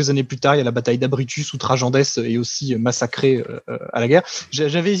 Quelques années plus tard, il y a la bataille d'Abritus où Trajandès est aussi massacré à la guerre.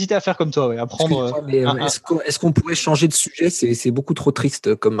 J'avais hésité à faire comme toi, à prendre. Est-ce qu'on pourrait changer de sujet? C'est beaucoup trop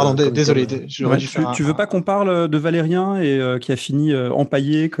triste comme. Pardon, désolé. Tu veux pas qu'on parle de Valérien et qui a fini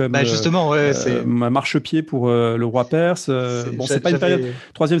empaillé comme justement, marchepied pour le roi perse. C'est pas une période.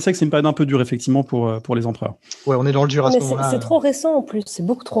 3e siècle, c'est une période un peu dure effectivement pour les empereurs. Ouais, on est dans le dur à ce moment-là. C'est trop récent en plus. C'est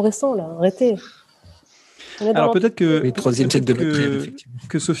beaucoup trop récent là. Arrêtez. Alors peut-être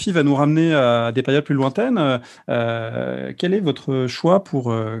que Sophie va nous ramener à des périodes plus lointaines. Quel est votre choix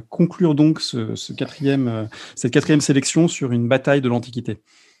pour conclure donc cette quatrième sélection sur une bataille de l'Antiquité?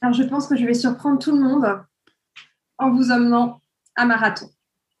 Alors je pense que je vais surprendre tout le monde en vous emmenant à Marathon.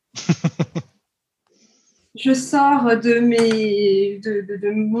 Je sors de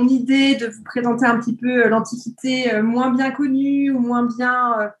mon idée de vous présenter un petit peu l'Antiquité moins bien connue ou moins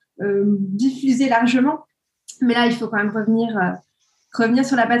bien diffusée largement. Mais là, il faut quand même revenir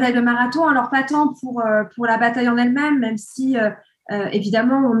sur la bataille de Marathon. Alors, pas tant pour la bataille en elle-même, même si,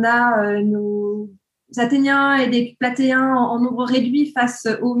 évidemment, on a nos Athéniens et des Platéens en nombre réduit face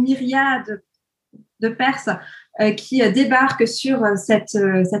aux myriades de Perses qui débarquent sur cette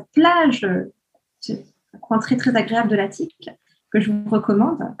plage, un coin très, très agréable de l'Attique. que je vous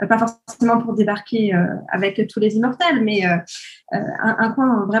recommande, pas forcément pour débarquer avec tous les immortels, mais un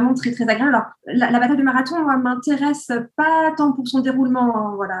coin vraiment très, très agréable. Alors, la bataille de Marathon, moi, m'intéresse pas tant pour son déroulement,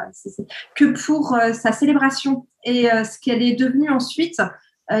 hein, voilà, que pour sa célébration et ce qu'elle est devenue ensuite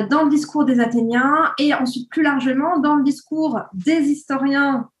dans le discours des Athéniens et ensuite plus largement dans le discours des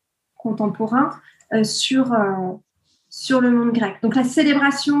historiens contemporains sur le monde grec. Donc la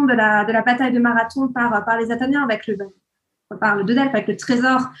célébration de la bataille de Marathon par les Athéniens par le de Delphes, avec le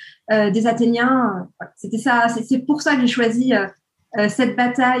trésor des Athéniens. C'était ça, c'est pour ça que j'ai choisi cette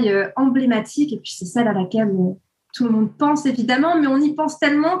bataille emblématique, et puis c'est celle à laquelle tout le monde pense évidemment, mais on y pense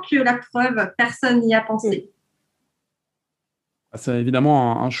tellement que la preuve, personne n'y a pensé. C'est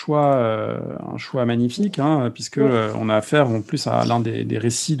évidemment un choix magnifique, hein, puisque on a affaire en plus à l'un des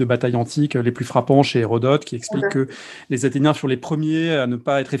récits de batailles antiques les plus frappants chez Hérodote, qui explique que les Athéniens furent les premiers à ne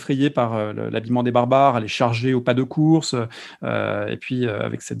pas être effrayés par l'habillement des barbares, à les charger au pas de course, et puis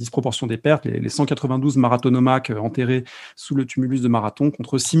avec cette disproportion des pertes, les 192 marathonomaques enterrés sous le tumulus de Marathon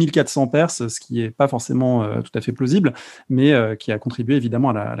contre 6400 Perses, ce qui n'est pas forcément tout à fait plausible, mais qui a contribué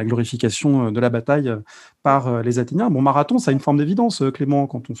évidemment à la glorification de la bataille par les Athéniens. Bon, Marathon, ça a une forme d'évidence, Clément,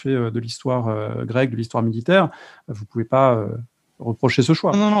 quand on fait de l'histoire grecque, de l'histoire militaire. Vous ne pouvez pas reprocher ce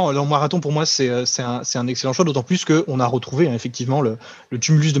choix. Non, le Marathon, pour moi, c'est un excellent choix, d'autant plus qu'on a retrouvé effectivement le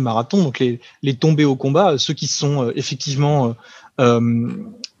tumulus de Marathon, donc les tombés au combat, ceux qui sont effectivement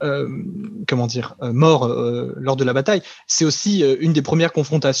morts lors de la bataille. C'est aussi une des premières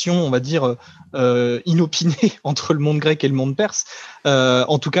confrontations, on va dire, inopinées entre le monde grec et le monde perse,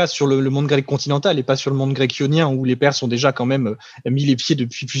 en tout cas sur le monde grec continental et pas sur le monde grec ionien où les Perses ont déjà quand même mis les pieds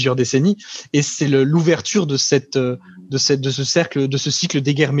depuis plusieurs décennies. Et c'est l'ouverture de ce cercle, de ce cycle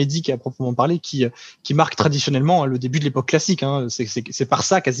des guerres médiques à proprement parler qui marque traditionnellement le début de l'époque classique. Hein. C'est par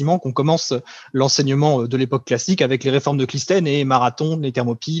ça quasiment qu'on commence l'enseignement de l'époque classique avec les réformes de Clisthène et Marathon, les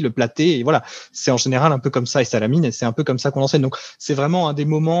Thermopyles, le Platée, et voilà. C'est en général un peu comme ça, et Salamine, et c'est un peu comme ça qu'on enseigne. Donc c'est vraiment un des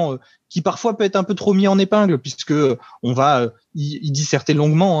moments qui parfois peut être un peu trop mis en épingle, puisque on va y disserter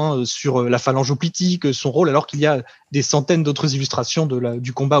longuement sur la phalange hoplitique, son rôle, alors qu'il y a des centaines d'autres illustrations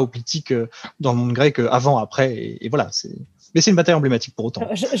du combat hoplitique dans le monde grec avant, après, et voilà. Mais c'est une bataille emblématique pour autant.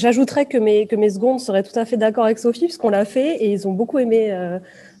 J'ajouterais que mes secondes seraient tout à fait d'accord avec Sophie, puisqu'on l'a fait et ils ont beaucoup aimé.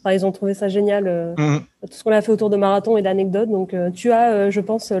 Ils ont trouvé ça génial, tout ce qu'on a fait autour de Marathon et d'anecdotes. Donc, tu as, je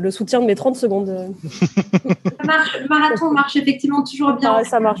pense, le soutien de mes 30 secondes. Marathon marche effectivement toujours bien. Ah,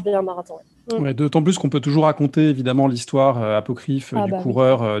 ça marche bien, Marathon. Ouais, d'autant plus qu'on peut toujours raconter évidemment l'histoire apocryphe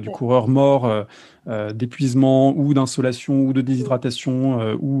du coureur mort d'épuisement ou d'insolation ou de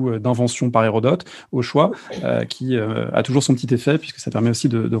déshydratation ou d'invention par Hérodote au choix, qui a toujours son petit effet puisque ça permet aussi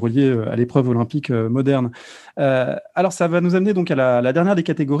de relier à l'épreuve olympique moderne. Alors ça va nous amener donc à la dernière des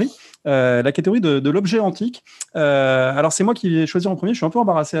catégories, la catégorie de l'objet antique. Alors c'est moi qui vais choisir en premier, je suis un peu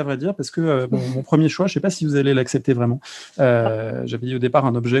embarrassé à vrai dire parce que mon premier choix, je ne sais pas si vous allez l'accepter vraiment. J'avais dit au départ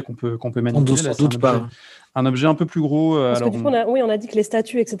un objet qu'on peut manipuler. Sans doute pas. Un objet un peu plus gros. Parce que du coup, on a dit que les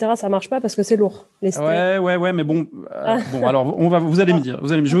statues, etc., ça marche pas parce que c'est lourd. Ouais, mais bon. Alors, vous allez me dire.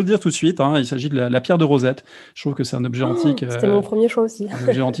 Je vais vous le dire tout de suite. Hein, il s'agit de la pierre de Rosette. Je trouve que c'est un objet antique. C'était mon premier choix aussi. Un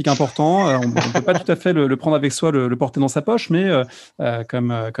objet antique important. On ne peut pas tout à fait le prendre avec soi, le porter dans sa poche, mais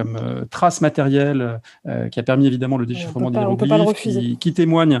comme trace matérielle qui a permis évidemment le déchiffrement des hiéroglyphes, qui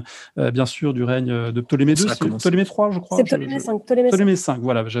témoigne bien sûr du règne de Ptolémée II, Ptolémée III, je crois. C'est Ptolémée V. Ptolémée V,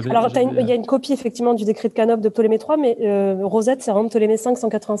 voilà. Alors, il y a une copie effectivement du décret de Canope de Ptolémée III, mais Rosette, c'est vraiment Ptolémée V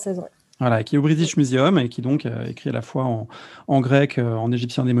 196. Ouais. Voilà, qui est au British Museum et qui donc écrit à la fois en grec, en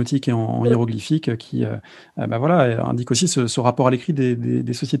égyptien démotique et en hiéroglyphique, qui indique aussi ce rapport à l'écrit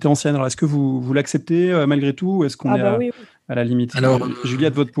des sociétés anciennes. Alors, est-ce que vous l'acceptez malgré tout, ou est-ce qu'on est oui. à la limite? Alors,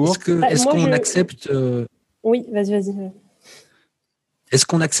 Juliette vote pour. Est-ce qu'on accepte Oui, vas-y. Est-ce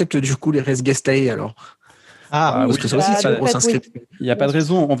qu'on accepte du coup les res gestae alors? Parce que ça aussi, c'est une grosse inscription. Il n'y a pas de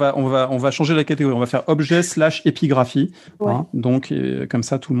raison. On va changer la catégorie. On va faire objet / épigraphie. Ouais. Hein, donc, comme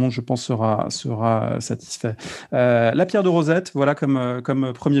ça, tout le monde, je pense, sera satisfait. La pierre de Rosette, voilà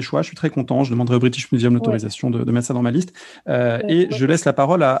comme premier choix. Je suis très content. Je demanderai au British Museum l'autorisation de mettre ça dans ma liste. Je laisse la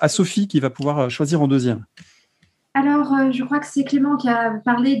parole à Sophie qui va pouvoir choisir en deuxième. Alors, je crois que c'est Clément qui a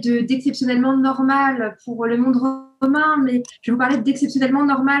parlé d'exceptionnellement normal pour le monde romain, mais je vais vous parler d'exceptionnellement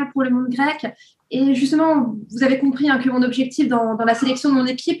normal pour le monde grec. Et justement, vous avez compris que mon objectif dans la sélection de mon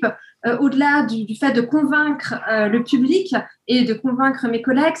équipe, au-delà du fait de convaincre le public et de convaincre mes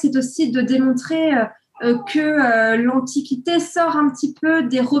collègues, c'est aussi de démontrer que l'Antiquité sort un petit peu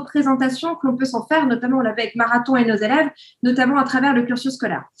des représentations que l'on peut s'en faire, notamment on l'avait avec Marathon et nos élèves, notamment à travers le cursus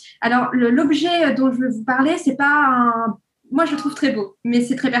scolaire. Alors, l'objet dont je veux vous parler, c'est pas moi, je le trouve très beau, mais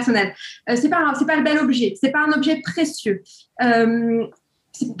c'est très personnel. C'est pas le bel objet, c'est pas un objet précieux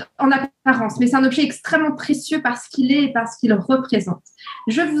en apparence, mais c'est un objet extrêmement précieux parce qu'il est et parce qu'il représente.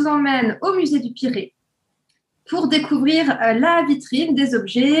 Je vous emmène au musée du Pirée pour découvrir la vitrine des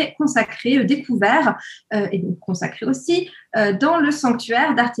objets consacrés, découverts, et donc consacrés aussi, dans le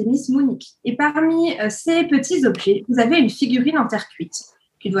sanctuaire d'Artémis Mounique. Et parmi ces petits objets, vous avez une figurine en terre cuite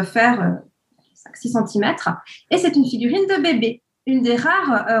qui doit faire 5-6 cm, et c'est une figurine de bébé, une des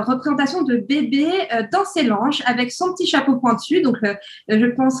rares représentations de bébé dans ses langes, avec son petit chapeau pointu. Donc, je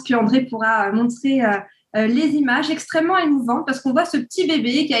pense qu'André pourra montrer les images extrêmement émouvantes, parce qu'on voit ce petit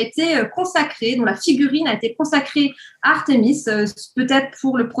bébé qui a été consacré, dont la figurine a été consacrée à Artémis, peut-être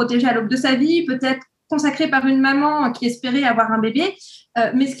pour le protéger à l'aube de sa vie, peut-être consacré par une maman qui espérait avoir un bébé,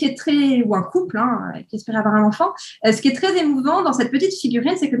 mais ce qui est très, ou un couple qui espérait avoir un enfant. Ce qui est très émouvant dans cette petite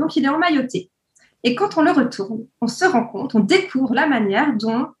figurine, c'est que donc il est emmailloté. Et quand on le retourne, on se rend compte, on découvre la manière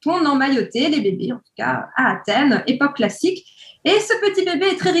dont on emmaillotait les bébés, en tout cas à Athènes, époque classique. Et ce petit bébé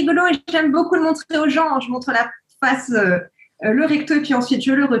est très rigolo et j'aime beaucoup le montrer aux gens. Je montre la face, le recto, et puis ensuite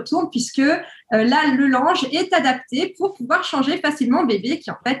je le retourne, puisque là, le lange est adapté pour pouvoir changer facilement bébé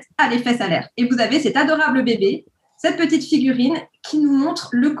qui, en fait, a les fesses à l'air. Et vous avez cet adorable bébé, cette petite figurine qui nous montre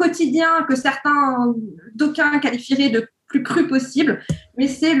le quotidien que d'aucuns qualifieraient de plus cru possible, mais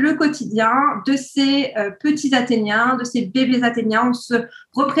c'est le quotidien de ces petits Athéniens, de ces bébés Athéniens. On se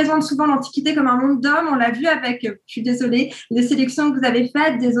représente souvent l'Antiquité comme un monde d'hommes. On l'a vu avec, je suis désolée, les sélections que vous avez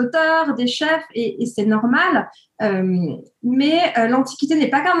faites des auteurs, des chefs, et c'est normal. Mais l'Antiquité n'est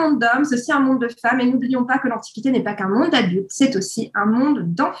pas qu'un monde d'hommes, c'est aussi un monde de femmes. Et n'oublions pas que l'Antiquité n'est pas qu'un monde d'adultes, c'est aussi un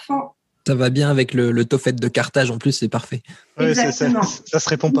monde d'enfants. Ça va bien avec le Tophet de Carthage, en plus, c'est parfait. Ouais, ça se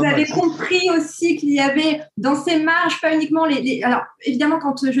répond pas mal. Vous avez compris aussi qu'il y avait dans ces marges, pas uniquement Alors, évidemment,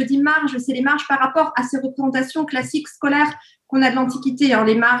 quand je dis marges, c'est les marges par rapport à ces représentations classiques scolaires qu'on a de l'Antiquité.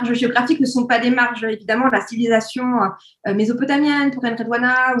 Les marges géographiques ne sont pas des marges. Évidemment, la civilisation mésopotamienne, pour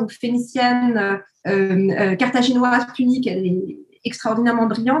Redouana, ou phénicienne, carthaginoise, punique, elle est extraordinairement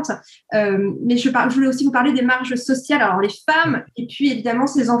brillante. Mais je voulais aussi vous parler des marges sociales. Alors, les femmes, et puis évidemment,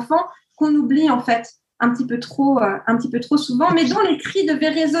 ces enfants qu'on oublie en fait un petit peu trop souvent, mais dont les cris devaient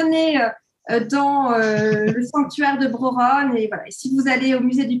résonner dans le sanctuaire de Brorone. Et voilà. Et si vous allez au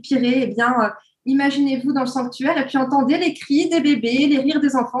musée du Pirée, eh bien, imaginez-vous dans le sanctuaire et puis entendez les cris des bébés, les rires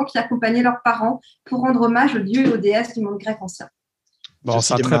des enfants qui accompagnaient leurs parents pour rendre hommage aux dieux et aux déesses du monde grec ancien. Bon,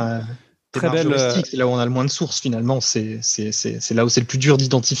 c'est très belle. C'est là où on a le moins de sources finalement. C'est là où c'est le plus dur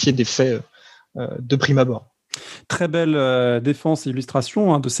d'identifier des faits de prime abord. Très belle défense et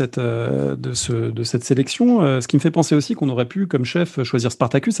illustration de cette sélection. Ce qui me fait penser aussi qu'on aurait pu, comme chef, choisir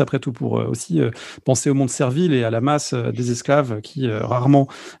Spartacus, après tout, pour aussi penser au monde servile et à la masse des esclaves qui rarement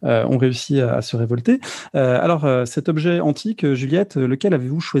ont réussi à se révolter. Alors, cet objet antique, Juliette, lequel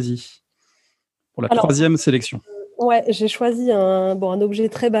avez-vous choisi pour la troisième sélection ? Ouais, j'ai choisi un objet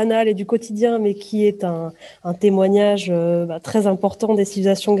très banal et du quotidien, mais qui est un témoignage très important des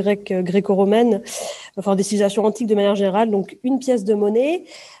civilisations grecques, gréco-romaines, enfin des civilisations antiques de manière générale. Donc une pièce de monnaie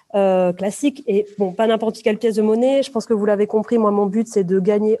classique, et pas n'importe quelle pièce de monnaie. Je pense que vous l'avez compris, moi mon but c'est de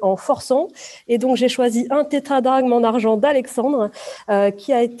gagner en forçant, et donc j'ai choisi un tétradrachme en argent d'Alexandre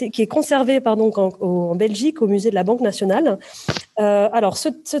qui est conservé en Belgique au musée de la Banque nationale. Alors ce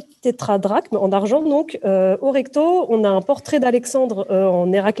tétradrachme en argent, donc au recto, on a un portrait d'Alexandre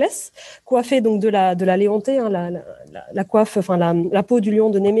en Héraclès, coiffé donc de la Léontée, la coiffe, enfin la peau du lion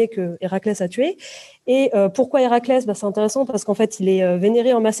de Némée que Héraclès a tué. Et pourquoi Héraclès ? C'est intéressant parce qu'en fait, il est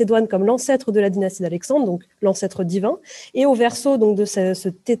vénéré en Macédoine comme l'ancêtre de la dynastie d'Alexandre, donc l'ancêtre divin. Et au verso donc de ce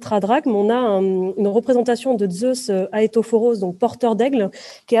tétradrachme, on a une représentation de Zeus Aétophoros, donc porteur d'aigle,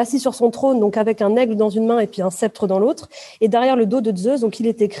 qui est assis sur son trône, donc avec un aigle dans une main et puis un sceptre dans l'autre. Et derrière le dos de Zeus, donc il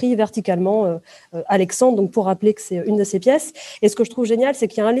est écrit verticalement Alexandre, donc pour rappeler que c'est une de ses pièces. Et ce que je trouve génial, c'est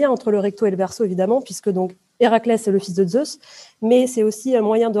qu'il y a un lien entre le recto et le verso, évidemment, puisque donc Héraclès est le fils de Zeus, mais c'est aussi un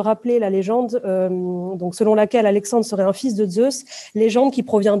moyen de rappeler la légende donc selon laquelle Alexandre serait un fils de Zeus, légende qui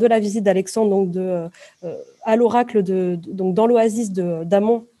provient de la visite d'Alexandre donc à l'oracle donc dans l'oasis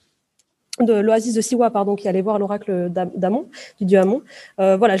l'oasis de Siwa, qui allait voir l'oracle d'Amon, du dieu Amon.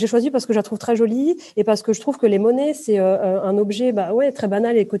 Voilà, j'ai choisi parce que je la trouve très jolie et parce que je trouve que les monnaies, c'est un objet très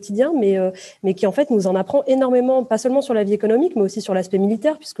banal et quotidien, mais qui en fait nous en apprend énormément, pas seulement sur la vie économique, mais aussi sur l'aspect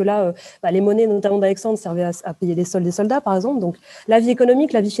militaire, puisque là, les monnaies, notamment d'Alexandre, servaient à payer les soldes des soldats, par exemple. Donc, la vie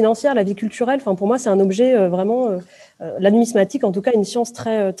économique, la vie financière, la vie culturelle, pour moi, c'est un objet vraiment, la numismatique, en tout cas, une science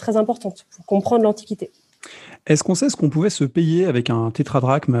très, très importante pour comprendre l'Antiquité. Est-ce qu'on sait ce qu'on pouvait se payer avec un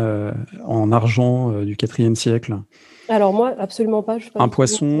tétradrachme en argent du IVe siècle ? Alors moi, absolument pas. Je suis pas Un du tout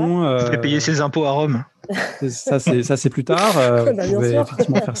poisson. Vous pouvez payer ses impôts à Rome. Ça, c'est plus tard. Vous Bien pouvez sûr.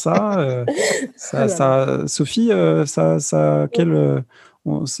 effectivement faire ça. Sophie, en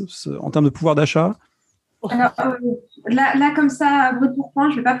termes de pouvoir d'achat? Alors, là, comme ça, brut pour point,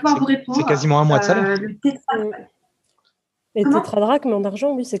 je ne vais pas pouvoir vous répondre. C'est quasiment un mois de salaire. Le tétra... Les Comment tétradrachmes en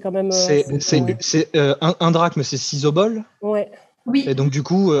argent, oui, c'est quand même. Un drachme, c'est 6 oboles. Ouais. Oui. Et donc, du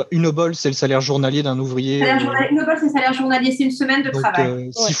coup, une obole, c'est le salaire journalier d'un ouvrier. Une obole, c'est le salaire journalier, c'est une semaine de travail.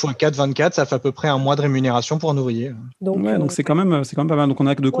 6 fois 4, 24, ça fait à peu près un mois de rémunération pour un ouvrier. Donc c'est quand même pas mal. Donc, on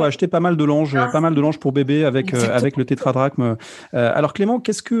a de quoi acheter pas mal de langes pour bébé avec le tétradrachme. Alors, Clément,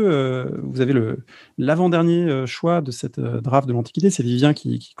 qu'est-ce que vous avez l'avant-dernier choix de cette draft de l'Antiquité? C'est Vivien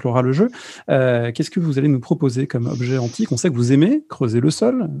qui clora le jeu. Qu'est-ce que vous allez nous proposer comme objet antique? On sait que vous aimez creuser le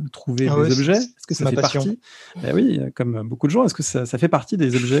sol, trouver des objets. Est-ce que ça fait partie? Oui, comme beaucoup de gens, est-ce que ça fait partie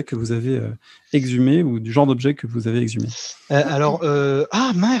des objets que vous avez exhumés ou du genre d'objet que vous avez exhumé?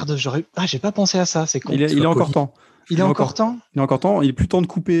 Merde, j'ai pas pensé à ça, c'est con. Il est encore temps. Il est encore temps. Il est encore temps. Il est plus temps de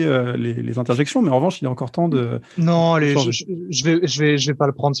couper les interjections, mais en revanche, il est encore temps de. Non, allez, je vais pas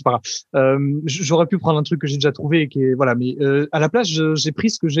le prendre, c'est pas grave. J'aurais pu prendre un truc que j'ai déjà trouvé, mais à la place, j'ai pris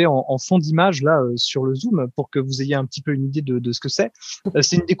ce que j'ai en fond d'image là sur le Zoom pour que vous ayez un petit peu une idée de ce que c'est.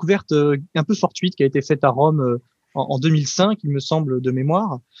 C'est une découverte un peu fortuite qui a été faite à Rome en 2005, il me semble, de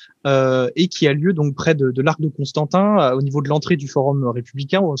mémoire, et qui a lieu donc près de l'Arc de Constantin, au niveau de l'entrée du Forum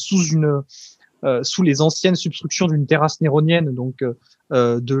républicain, sous les anciennes substructions d'une terrasse néronienne, donc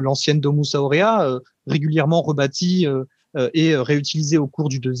de l'ancienne Domus Aurea, régulièrement rebâtie et réutilisée au cours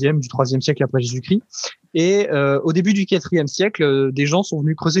du 2e, du 3e siècle après Jésus-Christ. Et au début du 4e siècle, des gens sont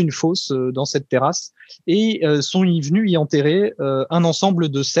venus creuser une fosse dans cette terrasse et sont venus y enterrer un ensemble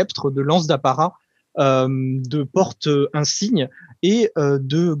de sceptres, de lances d'apparat, de portes insignes et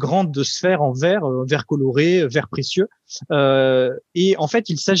de grandes sphères en verre coloré, verre précieux. Et en fait,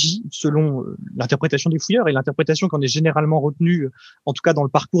 il s'agit, selon l'interprétation des fouilleurs et l'interprétation qu'on est généralement retenue, en tout cas dans le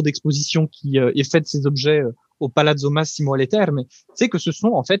parcours d'exposition qui est fait de ces objets au Palazzo Massimo alle Terme, c'est que ce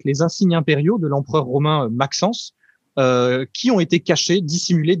sont en fait les insignes impériaux de l'empereur romain Maxence qui ont été cachés,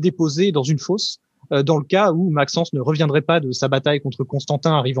 dissimulés, déposés dans une fosse dans le cas où Maxence ne reviendrait pas de sa bataille contre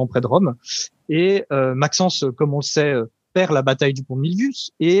Constantin arrivant près de Rome. Et Maxence, comme on le sait, perd la bataille du pont de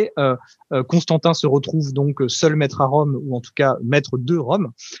Milvius et Constantin se retrouve donc seul maître à Rome, ou en tout cas maître de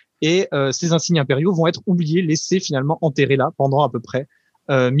Rome. Et ces insignes impériaux vont être oubliés, laissés finalement enterrés là pendant à peu près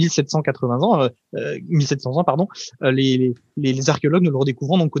 1700 ans, pardon. Les archéologues ne le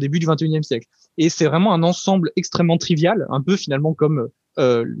redécouvrant donc qu'au début du 21e siècle. Et c'est vraiment un ensemble extrêmement trivial, un peu finalement comme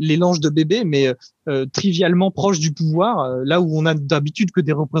les langes de bébé, mais trivialement proche du pouvoir, là où on a d'habitude que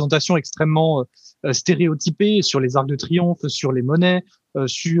des représentations extrêmement stéréotypées sur les arcs de triomphe, sur les monnaies,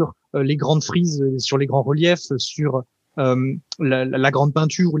 sur les grandes frises, sur les grands reliefs, sur la grande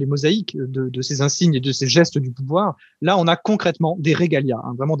peinture ou les mosaïques de ces insignes et de ces gestes du pouvoir. Là, on a concrètement des regalia,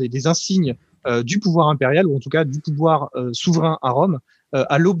 vraiment des insignes du pouvoir impérial, ou en tout cas du pouvoir souverain à Rome,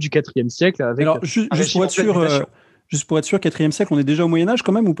 à l'aube du 4e siècle. Avec alors, juste pour être sûr, 4e siècle, on est déjà au Moyen-Âge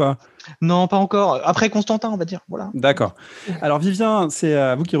quand même ou pas? Non, pas encore. Après Constantin, on va dire. Voilà. D'accord. Alors, Vivien, c'est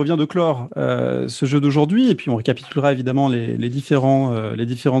à vous qui revient de clore ce jeu d'aujourd'hui, et puis on récapitulera évidemment les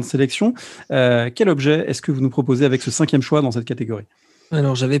différentes sélections. Quel objet est-ce que vous nous proposez avec ce 5e choix dans cette catégorie?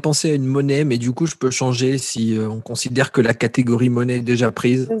 Alors, j'avais pensé à une monnaie, mais du coup, je peux changer si on considère que la catégorie monnaie est déjà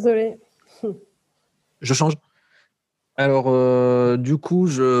prise. Désolé. Je change. Alors, du coup,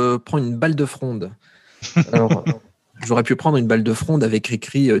 je prends une balle de fronde. Alors, j'aurais pu prendre une balle de fronde avec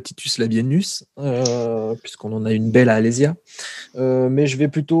écrit Titus Labienus, puisqu'on en a une belle à Alésia. Mais je vais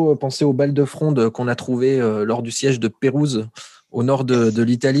plutôt penser aux balles de fronde qu'on a trouvées lors du siège de Pérouse, au nord de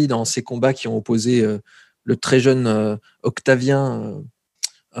l'Italie, dans ces combats qui ont opposé le très jeune Octavien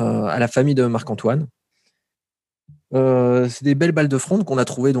à la famille de Marc-Antoine. C'est des belles balles de fronde qu'on a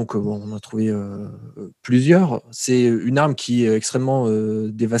trouvées, donc on a trouvé plusieurs. C'est une arme qui est extrêmement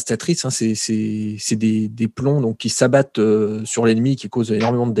dévastatrice, hein. C'est des plombs donc, qui s'abattent sur l'ennemi, qui causent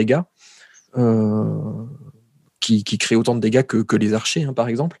énormément de dégâts, qui créent autant de dégâts que les archers, hein, par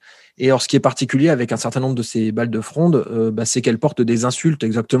exemple. Et alors, ce qui est particulier avec un certain nombre de ces balles de fronde, c'est qu'elles portent des insultes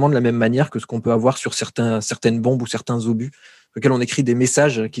exactement de la même manière que ce qu'on peut avoir sur certaines bombes ou certains obus, sur lesquels on écrit des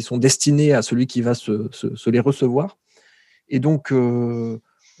messages qui sont destinés à celui qui va se les recevoir. Et donc, on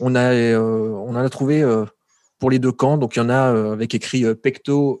en a trouvé pour les deux camps. Donc, il y en a avec écrit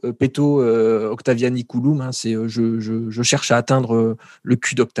Peto Octavianiculum, hein, c'est je cherche à atteindre le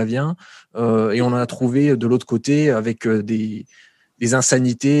cul d'Octavien. Et on en a trouvé de l'autre côté avec des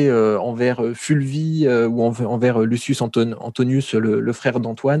insanités envers Fulvie ou envers Lucius Antonius, le frère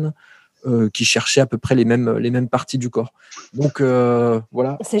d'Antoine, qui cherchaient à peu près les mêmes parties du corps. Donc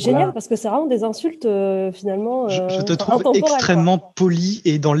voilà. C'est génial parce que c'est vraiment des insultes finalement. Je te trouve extrêmement poli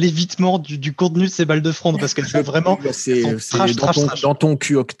et dans l'évitement du contenu de ces balles de fronde parce qu'elles sont vraiment trash. Dans ton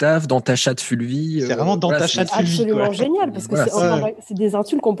cul octave, dans ta chatte fulvie. C'est vraiment dans ta chatte fulvie. C'est absolument génial parce que c'est des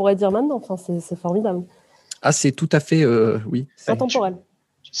insultes qu'on pourrait dire maintenant. Enfin, c'est formidable. Ah, c'est tout à fait, oui. C'est intemporel.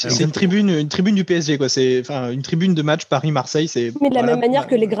 C'est une tribune du PSG, quoi. C'est une tribune de match Paris-Marseille. Mais de la même manière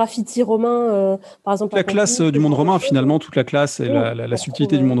que les graffitis romains, par exemple. Toute la classe du monde romain, finalement, toute la classe et la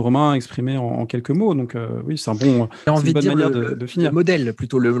subtilité du monde romain exprimée en quelques mots. Donc oui, c'est une bonne manière de finir.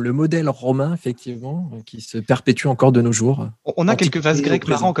 Le modèle romain, effectivement, qui se perpétue encore de nos jours. On a quelques vases grecs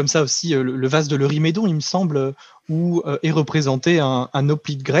marrants comme ça aussi. Le vase de l'Eurymédon, il me semble, où est représenté un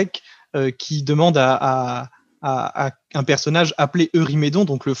hoplite grec qui demande à un personnage appelé Eurymédon,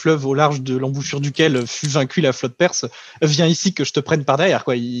 donc le fleuve au large de l'embouchure duquel fut vaincue la flotte perse, viens ici que je te prenne par derrière,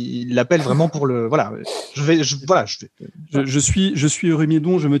 quoi. Il l'appelle vraiment pour le, voilà. Je suis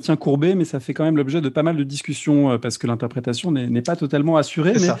Eurymédon, je me tiens courbé, mais ça fait quand même l'objet de pas mal de discussions parce que l'interprétation n'est pas totalement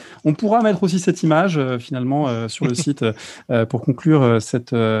assurée, mais on pourra mettre aussi cette image finalement sur le site pour conclure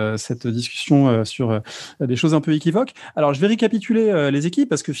cette discussion sur des choses un peu équivoques. Alors je vais récapituler les équipes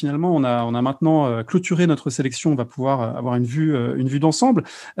parce que finalement on a maintenant clôturé notre sélection, on va pouvoir avoir une vue d'ensemble.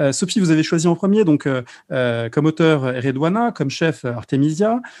 Sophie, vous avez choisi en premier, donc comme auteur Redouana, comme chef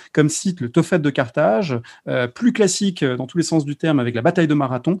Artemisia, comme site le Tophet de Carthage, plus classique dans tous les sens du terme avec la bataille de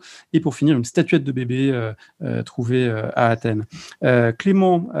Marathon, et pour finir une statuette de bébé trouvée à Athènes.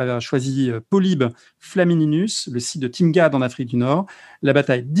 Clément a choisi Polybe Flamininus, le site de Timgad en Afrique du Nord, la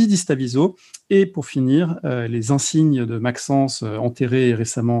bataille d'Idistaviso, et pour finir les insignes de Maxence enterrés et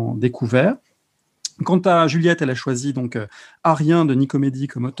récemment découverts. Quant à Juliette, elle a choisi donc Arien de Nicomédie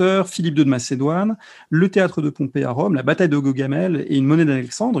comme auteur, Philippe II de Macédoine, le théâtre de Pompée à Rome, la bataille de Gaugamel et une monnaie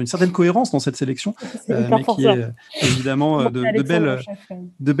d'Alexandre. Une certaine cohérence dans cette sélection, mais qui est évidemment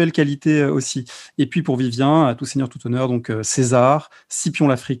de belle qualité aussi. Et puis pour Vivien, à tout seigneur tout honneur, donc César, Scipion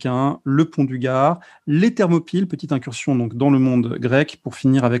l'Africain, le pont du Gard, les Thermopyles, petite incursion donc dans le monde grec pour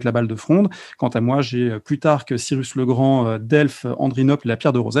finir avec la balle de fronde. Quant à moi, j'ai Plutarque, Cyrus le Grand, Delphes, Andrinople et la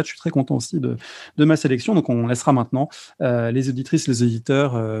pierre de Rosette. Je suis très content aussi de ma sélection, donc on laissera maintenant les auditrices, les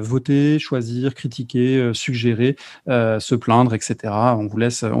auditeurs voter, choisir, critiquer, suggérer, se plaindre, etc. On vous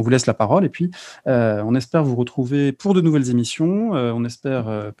laisse la parole et puis on espère vous retrouver pour de nouvelles émissions. On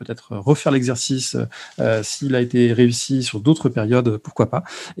espère peut-être refaire l'exercice s'il a été réussi sur d'autres périodes, pourquoi pas.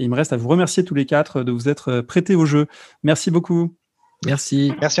 Et il me reste à vous remercier tous les quatre de vous être prêtés au jeu. Merci beaucoup.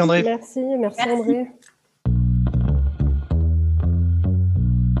 Merci. Merci André. Merci André.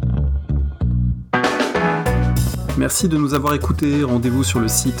 Merci de nous avoir écoutés. Rendez-vous sur le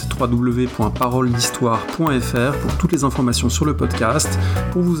site www.paroledhistoire.fr pour toutes les informations sur le podcast,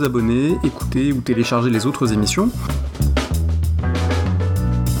 pour vous abonner, écouter ou télécharger les autres émissions.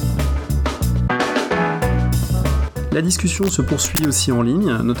 La discussion se poursuit aussi en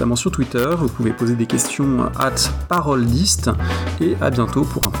ligne, notamment sur Twitter. Vous pouvez poser des questions @paroledist et à bientôt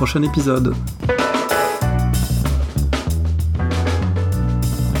pour un prochain épisode.